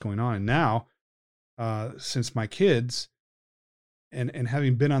something else going on. And now, since my kids, and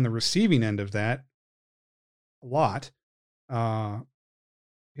having been on the receiving end of that a lot, Uh,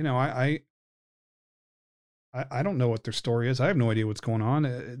 you know, I don't know what their story is. I have no idea what's going on.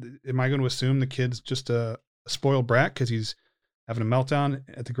 Am I going to assume the kid's just a spoiled brat because he's having a meltdown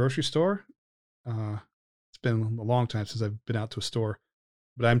at the grocery store? It's been a long time since I've been out to a store,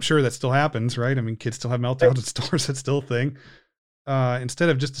 but I'm sure that still happens, right? I mean, kids still have meltdowns at stores. That's still a thing. Instead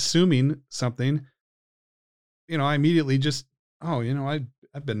of just assuming something, I immediately just,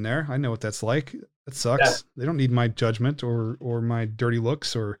 I've been there. I know what that's like. That sucks. Yeah. They don't need my judgment or my dirty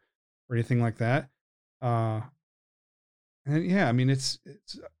looks or anything like that. And yeah, I mean, I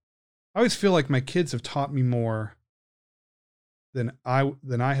always feel like my kids have taught me more than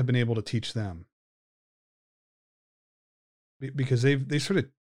I have been able to teach them, because they sort of,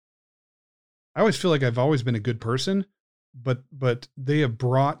 I always feel like I've always been a good person, but they have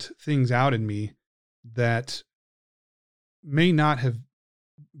brought things out in me that may not have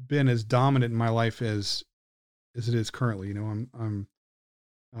been as dominant in my life as it is currently.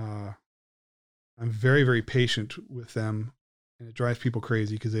 I'm very, very patient with them, and it drives people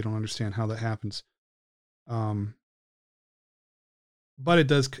crazy because they don't understand how that happens. But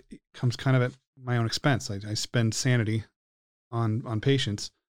it comes kind of at my own expense. I spend sanity on patience,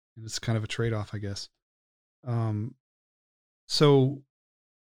 and it's kind of a trade-off, I guess. So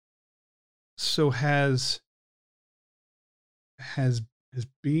has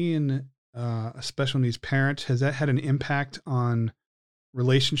being a special needs parent, has that had an impact on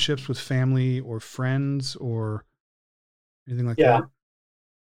relationships with family or friends or anything like that?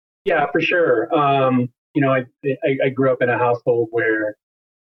 Yeah, for sure. I grew up in a household where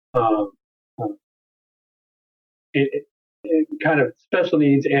um, um, it kind of special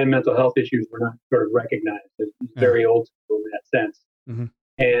needs and mental health issues were not sort of recognized. It's very old school in that sense. Mm-hmm.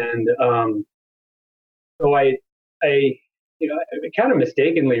 And so I kind of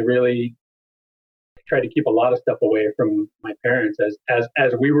mistakenly really tried to keep a lot of stuff away from my parents as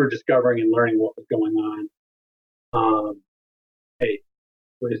we were discovering and learning what was going on. I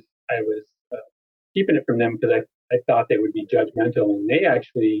was keeping it from them because I thought they would be judgmental, and they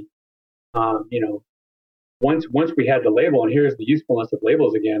actually, once we had the label, and here's the usefulness of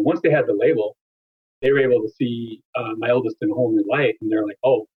labels again. Once they had the label, they were able to see my eldest in a whole new light, and they're like,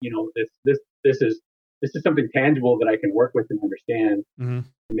 oh, this is something tangible that I can work with and understand, mm-hmm. and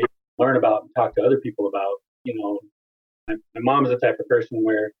maybe learn about and talk to other people about. My mom is the type of person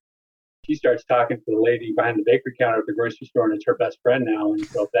where she starts talking to the lady behind the bakery counter at the grocery store, and it's her best friend now. And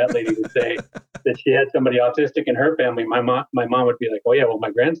so if that lady would say that she had somebody autistic in her family, my mom would be like, "Oh yeah, well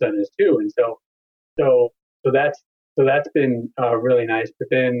my grandson is too." And so that's been really nice. But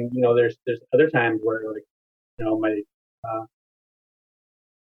then there's other times where my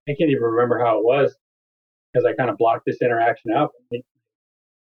I can't even remember how it was because I kind of blocked this interaction out. My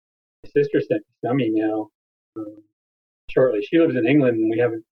sister sent me some email shortly. She lives in England,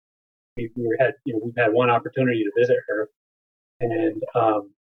 and we've had one opportunity to visit her, and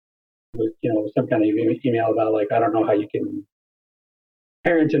some kind of email about like, I don't know how you can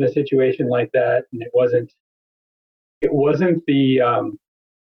parent in a situation like that, and it wasn't the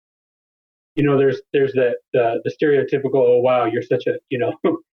there's the stereotypical, oh wow, you're such a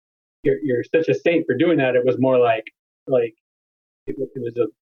you're such a saint for doing that. It was more like it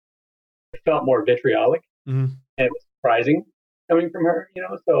felt more vitriolic, mm-hmm. and it was surprising coming from her,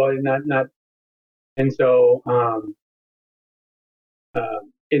 so not and so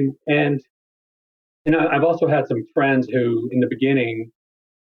and I've also had some friends who in the beginning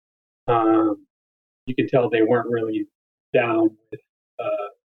you could tell they weren't really down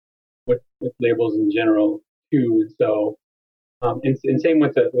with labels in general too, and so and same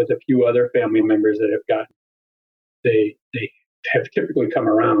with a few other family members that have gotten they have typically come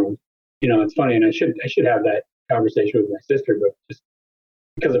around. It's funny, and I should have that conversation with my sister, but just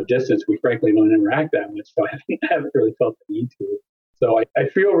because of distance, we frankly don't interact that much, so I haven't really felt the need to. So I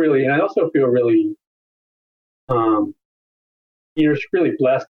feel really, and I also feel really, really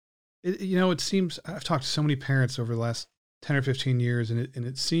blessed. It seems I've talked to so many parents over the last 10 or 15 years, and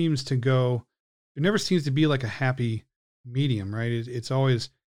it seems to go, there never seems to be like a happy medium, right? It's always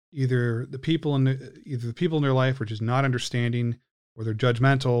either the people in their life are just not understanding, or they're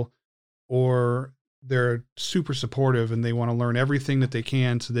judgmental, or they're super supportive and they want to learn everything that they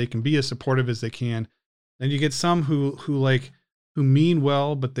can so they can be as supportive as they can. Then you get some who mean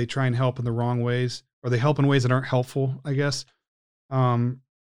well, but they try and help in the wrong ways, or they help in ways that aren't helpful, I guess. And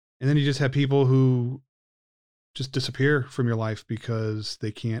then you just have people who just disappear from your life because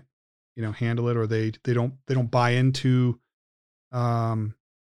they can't, handle it, or they don't buy into an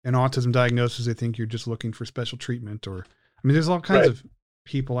autism diagnosis. They think you're just looking for special treatment, or, I mean, there's all kinds of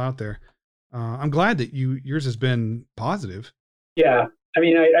people out there. I'm glad that yours has been positive. Yeah. I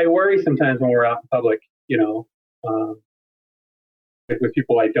mean, I worry sometimes when we're out in public, um, with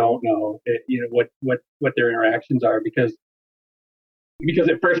people I don't know, what their interactions are, because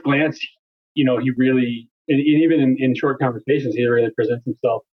at first glance, he really, and even in short conversations, he really presents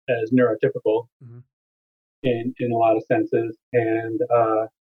himself as neurotypical Mm-hmm. in a lot of senses, and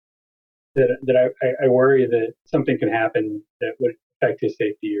that I worry that something can happen that would affect his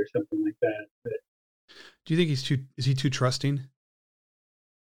safety or something like that. But Do you think is he too trusting?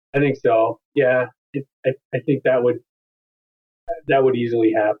 I think so. Yeah, I think that would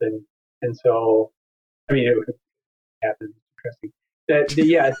easily happen, and so I mean it would happen. Interesting.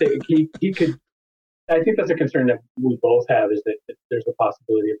 Yeah, I think he could. I think that's a concern that we both have, is that there's a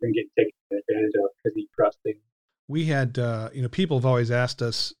possibility of him getting taken advantage of because he's trusting. We had, people have always asked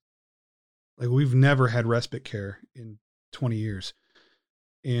us, like, we've never had respite care in 20 years.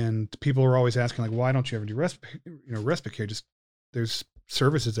 And people are always asking, like, why don't you ever do respite care? Just there's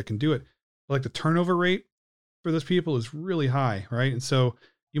services that can do it. But like the turnover rate for those people is really high, right? And so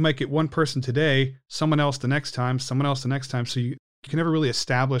you might get one person today, someone else the next time, someone else the next time. So you can never really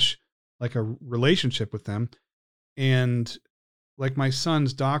establish like a relationship with them. And like my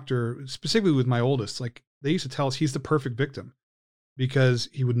son's doctor, specifically with my oldest, like they used to tell us he's the perfect victim because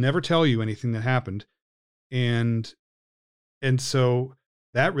he would never tell you anything that happened. And so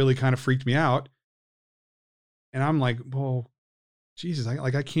that really kind of freaked me out. And I'm like, well, Jesus,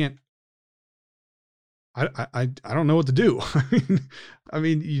 I can't, I don't know what to do. I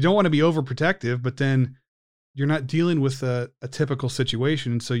mean, you don't want to be overprotective, but then you're not dealing with a typical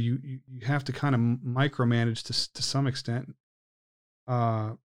situation. And so you have to kind of micromanage to some extent,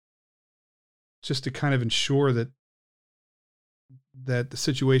 just to kind of ensure that the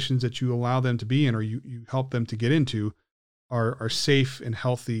situations that you allow them to be in, or you help them to get into, are safe and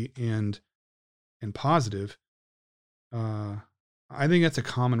healthy and positive. I think that's a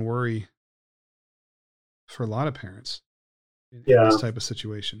common worry for a lot of parents in this type of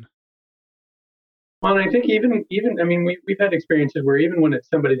situation. Well, and I think even I mean we've had experiences where even when it's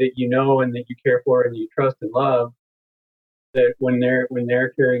somebody that you know and that you care for and you trust and love, that when they're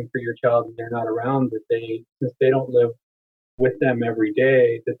caring for your child and they're not around, that since they don't live with them every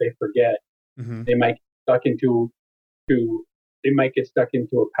day, that they forget. Mm-hmm. They might get stuck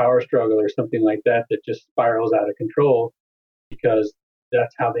into a power struggle or something like that just spirals out of control, because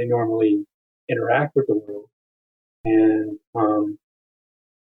that's how they normally interact with the world. And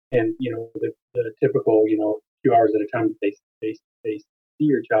the typical few hours at a time that they see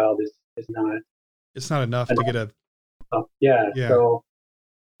your child is not. It's not enough to get a. Yeah. So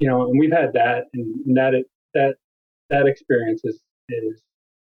and we've had that, and that experience is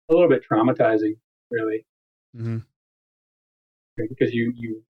a little bit traumatizing, really. Mm-hmm. Because you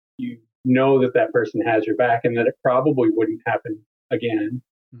know that person has your back and that it probably wouldn't happen again,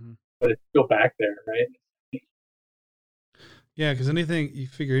 mm-hmm. but it's still back there, right? Yeah, because anything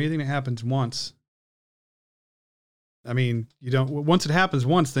that happens once, I mean, once it happens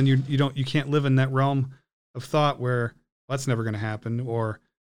once, then you can't live in that realm of thought where that's never going to happen, or,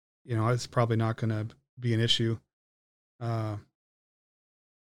 it's probably not going to be an issue. Yeah,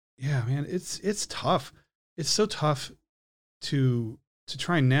 man, it's tough. It's so tough to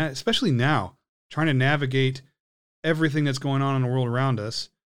try and especially now, trying to navigate everything that's going on in the world around us,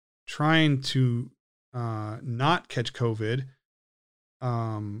 trying to not catch COVID,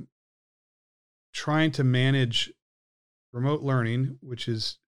 trying to manage remote learning, which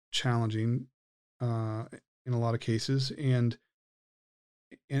is challenging in a lot of cases, and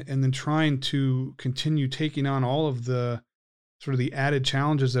then trying to continue taking on all of the sort of the added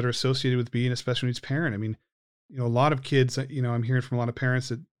challenges that are associated with being a special needs parent. I mean, a lot of kids, I'm hearing from a lot of parents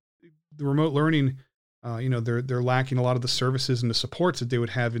that the remote learning, they're lacking a lot of the services and the supports that they would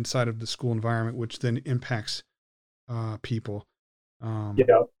have inside of the school environment, which then impacts people. So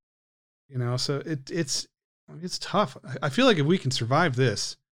it's tough. I feel like if we can survive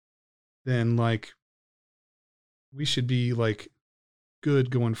this, then like we should be like good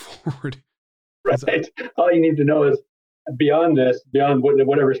going forward. Right. All you need to know is beyond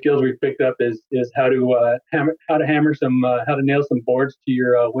whatever skills we've picked up is how to nail some boards to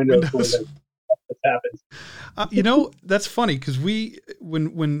your windows. When that happens. That's funny because when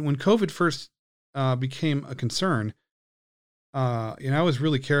COVID first became a concern, I was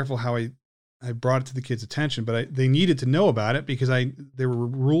really careful how I brought it to the kids' attention, but they needed to know about it because there were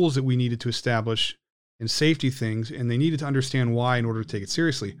rules that we needed to establish and safety things, and they needed to understand why in order to take it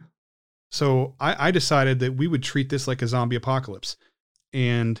seriously. So I decided that we would treat this like a zombie apocalypse,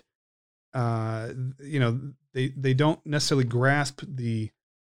 and they don't necessarily grasp the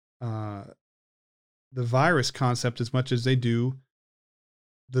the virus concept as much as they do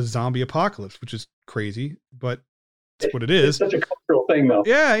the zombie apocalypse, which is crazy, but it's what it is. It's such a cultural thing, though.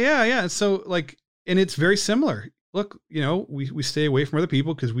 Yeah. So like, and it's very similar. Look, we stay away from other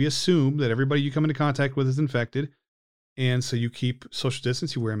people because we assume that everybody you come into contact with is infected. And so you keep social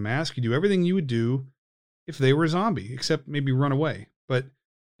distance, you wear a mask, you do everything you would do if they were a zombie, except maybe run away. But,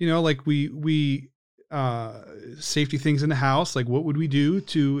 like we safety things in the house, like what would we do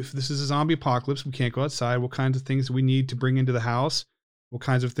if this is a zombie apocalypse, we can't go outside, what kinds of things do we need to bring into the house? What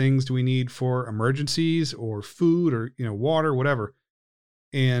kinds of things do we need for emergencies or food or, water, whatever.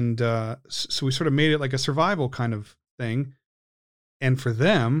 And so we sort of made it like a survival kind of thing. And for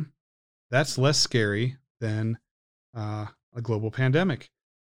them, that's less scary than a global pandemic.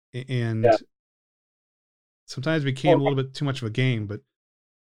 And sometimes it became a little bit too much of a game, but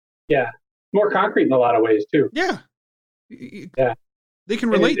yeah, more concrete in a lot of ways too. Yeah. They can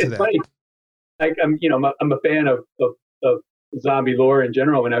relate to that. Funny. Like I'm a fan of zombie lore in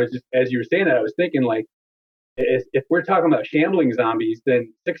general. And I was just, as you were saying that, I was thinking like, if we're talking about shambling zombies,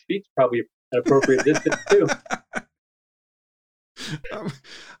 then 6 feet's probably an appropriate distance too.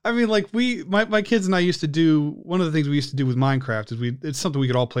 I mean, like my kids and I used to do, one of the things we used to do with Minecraft is it's something we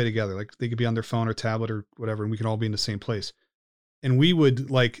could all play together. Like they could be on their phone or tablet or whatever, and we could all be in the same place. And we would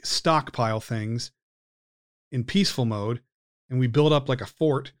like stockpile things in peaceful mode, and we build up like a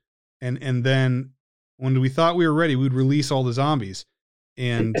fort. And then when we thought we were ready, we'd release all the zombies,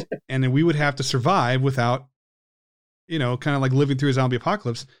 and then we would have to survive without, kind of like living through a zombie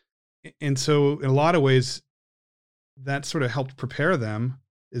apocalypse. And so in a lot of ways, that sort of helped prepare them,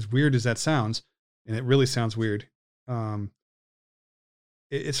 as weird as that sounds. And it really sounds weird.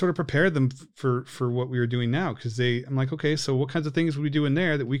 It sort of prepared them for what we were doing now. Cause I'm like, okay, so what kinds of things would we do in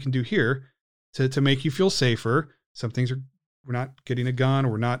there that we can do here to make you feel safer? Some things we're not getting a gun, or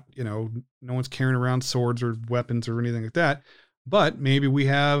we're not, no one's carrying around swords or weapons or anything like that. But maybe we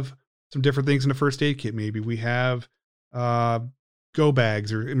have some different things in the first aid kit. Maybe we have, go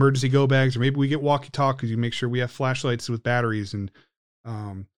bags or emergency go bags, or maybe we get walkie-talkies. You make sure we have flashlights with batteries and,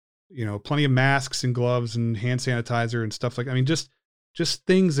 plenty of masks and gloves and hand sanitizer and stuff just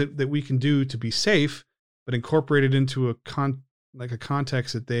things that we can do to be safe, but incorporate it into a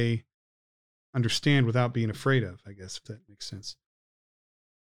context that they understand without being afraid of, I guess, if that makes sense.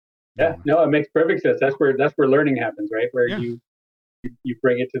 Yeah, no, it makes perfect sense. That's where learning happens, right? Where you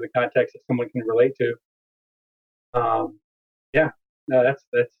bring it to the context that someone can relate to. No,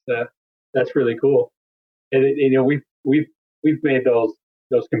 that's really cool. And we've made those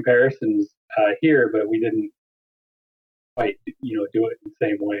comparisons here, but we didn't quite do it in the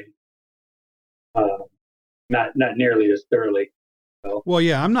same way. Not nearly as thoroughly. So. Well,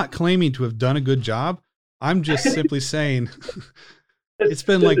 yeah, I'm not claiming to have done a good job. I'm just simply saying it's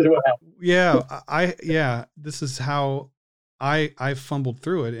been like, this is how I fumbled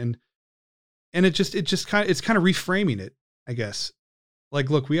through it. And it's kind of reframing it, I guess. Like,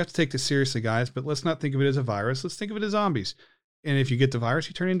 look, we have to take this seriously, guys, but let's not think of it as a virus. Let's think of it as zombies. And if you get the virus,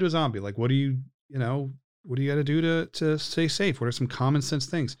 you turn into a zombie. Like, what do you got to do to stay safe? What are some common sense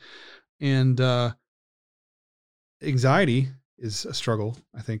things? And anxiety is a struggle,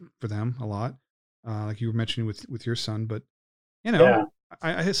 I think, for them a lot. Like you were mentioning with your son, but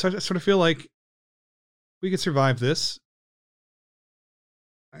I sort of feel like we could survive this.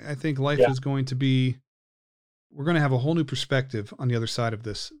 I think life is going to be, we're going to have a whole new perspective on the other side of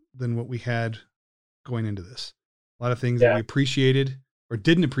this than what we had going into this. A lot of things that we appreciated or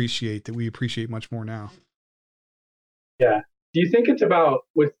didn't appreciate that we appreciate much more now. Yeah. Do you think it's about,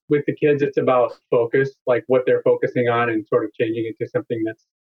 with the kids, it's about focus, like what they're focusing on and sort of changing it to something that's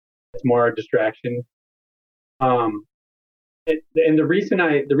more a distraction? And the reason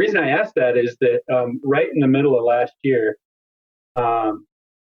I asked that is that right in the middle of last year, the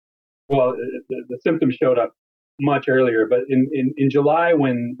symptoms showed up much earlier, but in July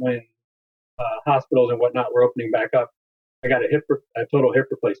when hospitals and whatnot were opening back up, I got a total hip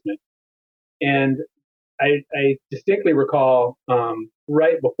replacement, and I distinctly recall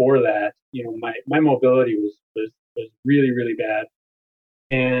right before that, my mobility was really, really bad,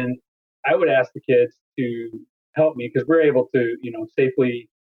 and I would ask the kids to help me because we're able to safely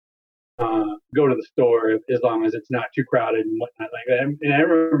go to the store as long as it's not too crowded and whatnot like that. And I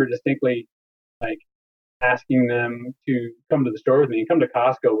remember distinctly like asking them to come to the store with me and come to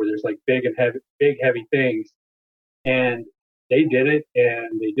Costco where there's like big heavy things, and they did it,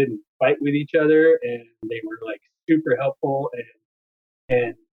 and they didn't fight with each other, and they were like super helpful.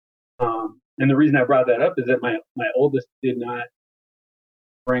 And the reason I brought that up is that my oldest did not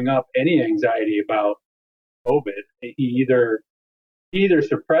bring up any anxiety about COVID. He either he either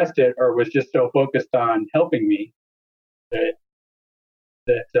suppressed it or was just so focused on helping me that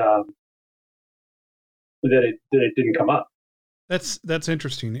that it didn't come up. That's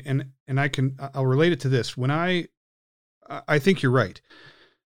interesting, and I'll relate it to this. When I think you're right.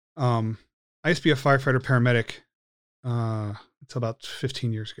 I used to be a firefighter paramedic until about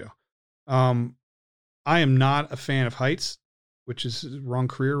 15 years ago. I am not a fan of heights, which is the wrong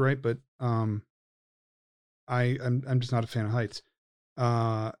career, right? But I'm just not a fan of heights.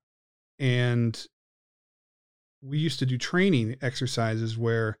 And we used to do training exercises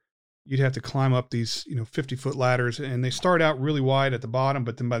where you'd have to climb up these, 50-foot ladders, and they start out really wide at the bottom,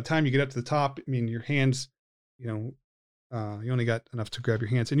 but then by the time you get up to the top, I mean, your hands, you only got enough to grab your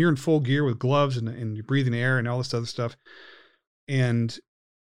hands, and you're in full gear with gloves and you're breathing air and all this other stuff. And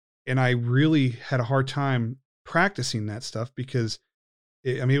I really had a hard time practicing that stuff because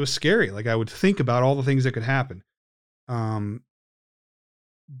it was scary. Like, I would think about all the things that could happen. But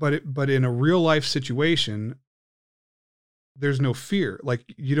in a real life situation, there's no fear. Like,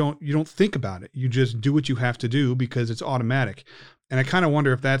 you don't think about it. You just do what you have to do because it's automatic. And I kind of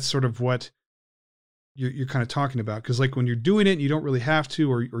wonder if that's sort of what you're kind of talking about. Cause like when you're doing it, you don't really have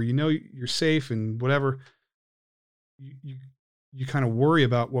to, or you're safe and whatever, you kind of worry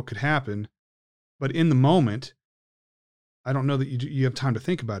about what could happen. But in the moment, I don't know that you have time to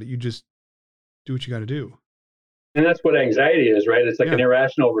think about it. You just do what you got to do. And that's what anxiety is, right? It's like an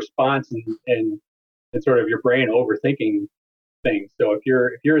irrational response and sort of your brain overthinking things. So if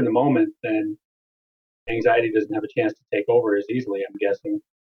you're in the moment, then anxiety doesn't have a chance to take over as easily, I'm guessing.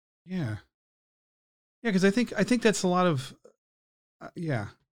 Yeah. Yeah. Cause I think that's a lot of,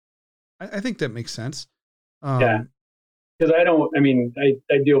 I think that makes sense. Yeah. Cause I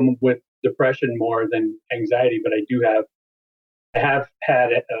deal with depression more than anxiety, but I have had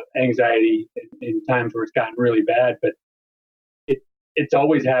anxiety in times where it's gotten really bad, but it's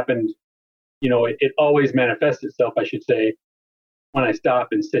always happened. It always manifests itself, I should say, when I stop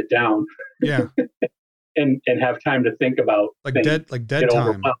and sit down. Yeah. and have time to think about dead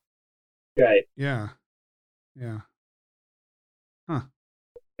time. Right. Yeah. Yeah. Huh.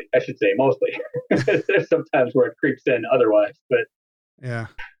 I should say mostly. There's sometimes where it creeps in otherwise, but yeah.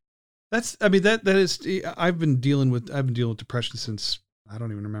 That is, I've been dealing with depression since I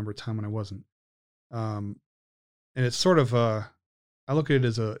don't even remember a time when I wasn't. And it's sort of I look at it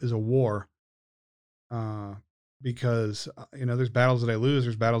as a war. Because there's battles that I lose,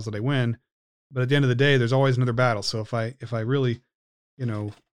 there's battles that I win, but at the end of the day, there's always another battle. So if I really,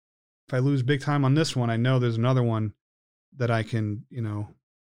 if I lose big time on this one, I know there's another one that I can,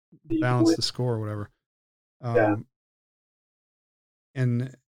 balance the score or whatever.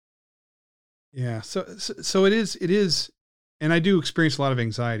 And yeah, so it is, and I do experience a lot of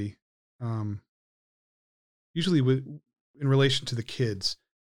anxiety, usually in relation to the kids,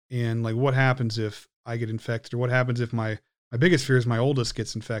 and like what happens if I get infected, or what happens if my biggest fear is my oldest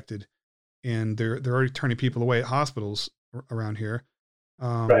gets infected, and they're already turning people away at hospitals around here.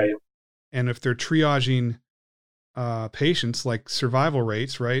 Right. And if they're triaging patients, like survival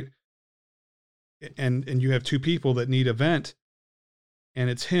rates, right? And you have two people that need a vent, and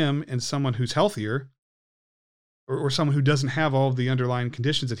it's him and someone who's healthier, or someone who doesn't have all of the underlying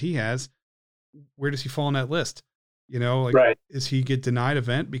conditions that he has. Where does he fall on that list? Right. Is he get denied a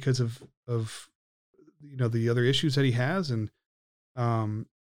vent because of the other issues that he has? And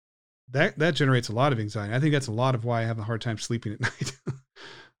that generates a lot of anxiety. I think that's a lot of why I have a hard time sleeping at night.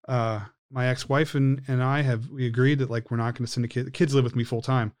 My ex-wife and we agreed that, like, we're not going to send the kids live with me full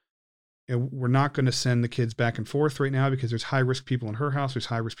time. And we're not going to send the kids back and forth right now because there's high risk people in her house. There's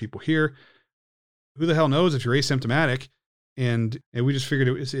high risk people here. Who the hell knows if you're asymptomatic? And we just figured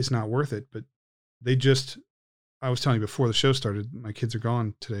it's not worth it. But I was telling you before the show started, my kids are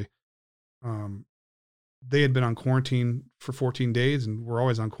gone today. They had been on quarantine for 14 days, and we're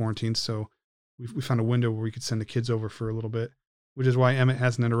always on quarantine. So we found a window where we could send the kids over for a little bit, which is why Emmett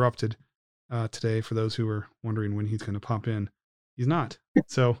hasn't interrupted today. For those who are wondering when he's going to pop in, he's not.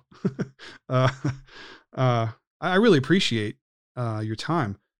 So I really appreciate your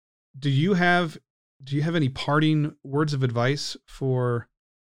time. Do you have any parting words of advice for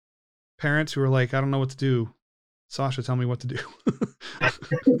parents who are like, I don't know what to do? Sacha, tell me what to do.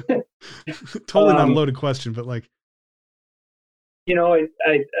 Totally not a loaded question, but like, I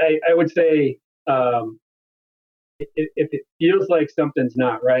would say, if it feels like something's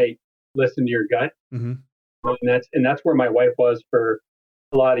not right, listen to your gut. Mm-hmm. And that's where my wife was for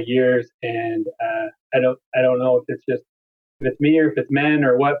a lot of years. And I don't know if it's me or if it's men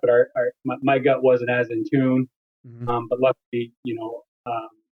or what, but my gut wasn't as in tune. Mm-hmm. But luckily,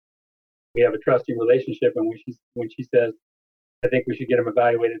 we have a trusting relationship, and when she says I think we should get them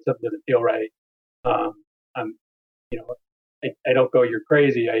evaluated. Something doesn't feel right. I'm, you know, I don't go, you're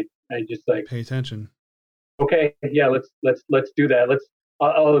crazy. I just like, pay attention. Okay, yeah, let's do that.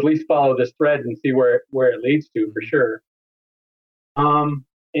 I'll at least follow this thread and see where it leads to for sure. And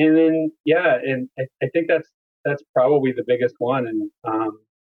then yeah, and I think that's probably the biggest one.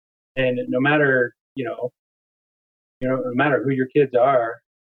 And no matter no matter who your kids are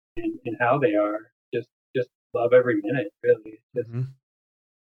and how they are, just love every minute. Really,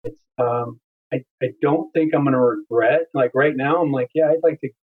 it's I don't think I'm gonna regret. Like right now, I'm like, yeah, I'd like to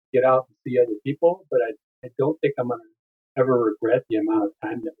get out and see other people, but I don't think I'm gonna ever regret the amount of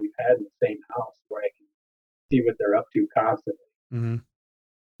time that we've had in the same house where I can see what they're up to constantly. Mm-hmm.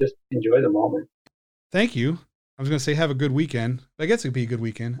 Just enjoy the moment. Thank you. I was going to say have a good weekend. I guess it'd be a good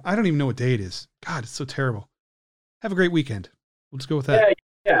weekend. I don't even know what day it is. God, it's so terrible. Have a great weekend. We'll just go with that.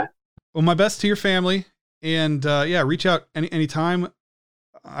 Yeah. Well, my best to your family, and yeah, reach out anytime.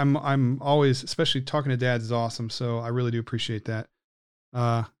 I'm always, especially talking to dads is awesome. So I really do appreciate that.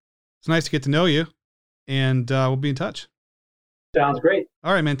 It's nice to get to know you, and we'll be in touch. Sounds great.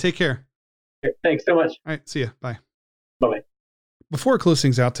 All right, man. Take care. Okay, thanks so much. All right. See ya. Bye. Bye-bye. Before I close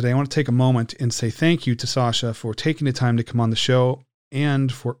things out today, I want to take a moment and say thank you to Sacha for taking the time to come on the show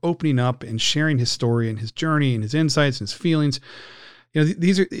and for opening up and sharing his story and his journey and his insights and his feelings. You know,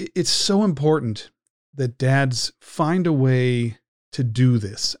 it's so important that dads find a way to do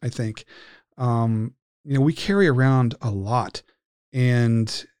this. I think, we carry around a lot,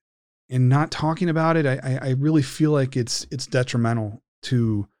 and not talking about it, I really feel like it's detrimental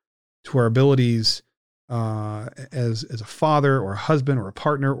to our abilities, as a father or a husband or a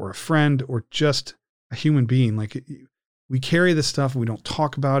partner or a friend or just a human being. Like we carry this stuff and we don't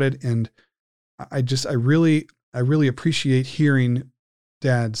talk about it. And I really appreciate hearing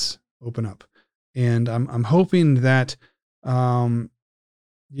dads open up. And I'm hoping that,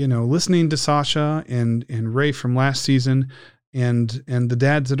 listening to Sacha and Ray from last season and the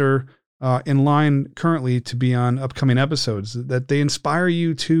dads that are in line currently to be on upcoming episodes, that they inspire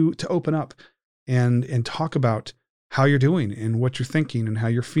you to open up and talk about how you're doing and what you're thinking and how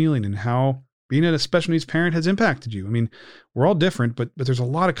you're feeling and how being a special needs parent has impacted you. I mean, we're all different, but there's a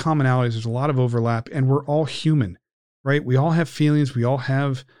lot of commonalities. There's a lot of overlap, and we're all human, right? We all have feelings. We all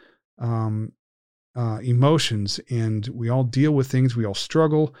have emotions, and we all deal with things. We all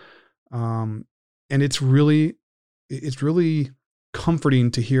struggle. And it's really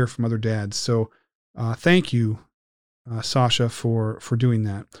comforting to hear from other dads. So thank you, Sacha, for doing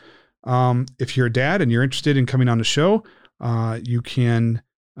that. If you're a dad and you're interested in coming on the show, you can,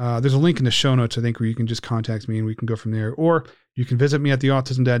 there's a link in the show notes, I think, where you can just contact me and we can go from there, or you can visit me at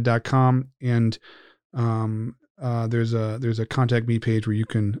theautismdad.com, and, there's a contact me page where you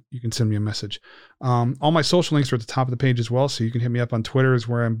can send me a message. All my social links are at the top of the page as well. So you can hit me up on Twitter, is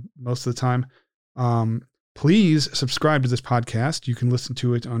where I'm most of the time. Please subscribe to this podcast. You can listen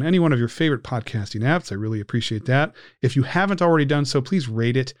to it on any one of your favorite podcasting apps. I really appreciate that. If you haven't already done so, please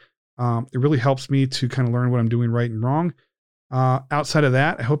rate it. It really helps me to kind of learn what I'm doing right and wrong. Outside of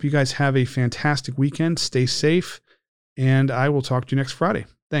that, I hope you guys have a fantastic weekend. Stay safe, and I will talk to you next Friday.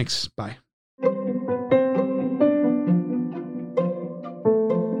 Thanks. Bye.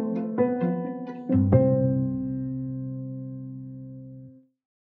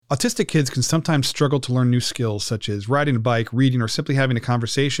 Autistic kids can sometimes struggle to learn new skills, such as riding a bike, reading, or simply having a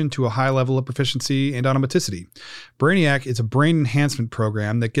conversation to a high level of proficiency and automaticity. Brainiac is a brain enhancement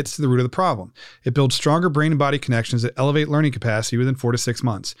program that gets to the root of the problem. It builds stronger brain and body connections that elevate learning capacity within 4 to 6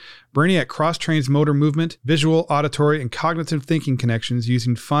 months. Brainiac cross-trains motor movement, visual, auditory, and cognitive thinking connections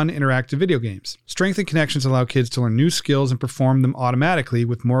using fun, interactive video games. Strengthened connections allow kids to learn new skills and perform them automatically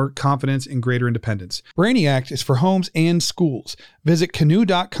with more confidence and greater independence. Brainiac is for homes and schools. Visit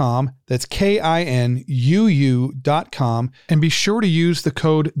Canoe.com, that's KINUU.com, and be sure to use the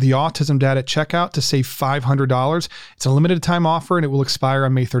code TheAutismDad at checkout to save $500. It's a limited time offer and it will expire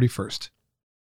on May 31st.